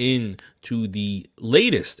tune in to the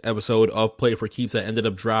latest episode of Play for Keeps that ended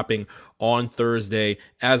up dropping on Thursday.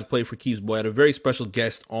 As Play for Keeps, boy, I had a very special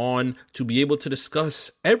guest on to be able to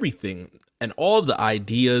discuss everything and all the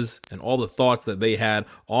ideas and all the thoughts that they had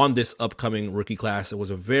on this upcoming rookie class. It was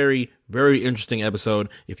a very, Very interesting episode.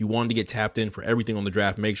 If you wanted to get tapped in for everything on the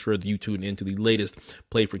draft, make sure that you tune into the latest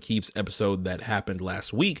Play for Keeps episode that happened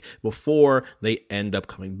last week before they end up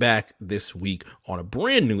coming back this week on a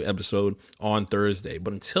brand new episode on Thursday.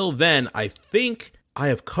 But until then, I think I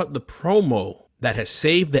have cut the promo that has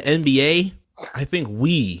saved the NBA. I think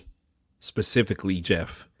we, specifically,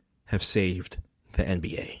 Jeff, have saved the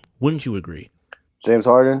NBA. Wouldn't you agree? James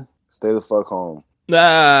Harden, stay the fuck home.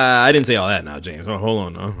 I didn't say all that now, James. Oh,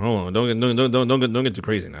 hold on. Don't get too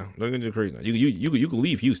crazy now. Don't get too crazy now. You can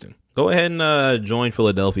leave Houston. Go ahead and join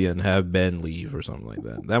Philadelphia and have Ben leave or something like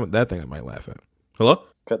that. That thing I might laugh at. Hello?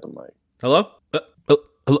 Cut the mic. Hello?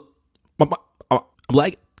 Hello? I'm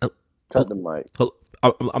like. Cut the mic. Hello?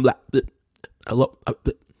 I'm like. Hello?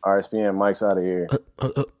 RSPN, Mike's out of here.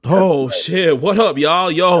 Oh shit! What up, y'all?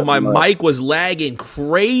 Yo, my mic was lagging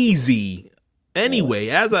crazy. Anyway,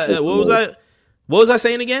 what was I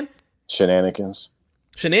saying again? Shenanigans.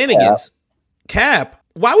 Cap.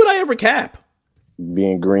 Why would I ever cap?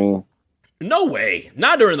 Being green. No way.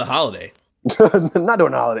 Not during the holiday. Not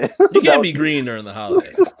during the holiday. You can't be green during the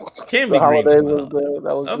holiday. Can't be green.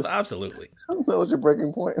 Absolutely. That was your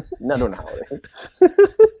breaking point. Not during the holiday.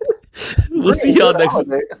 We'll see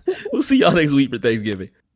y'all next week for Thanksgiving.